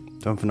jeg gerne.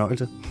 Det var en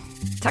fornøjelse.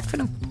 Tak for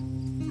nu.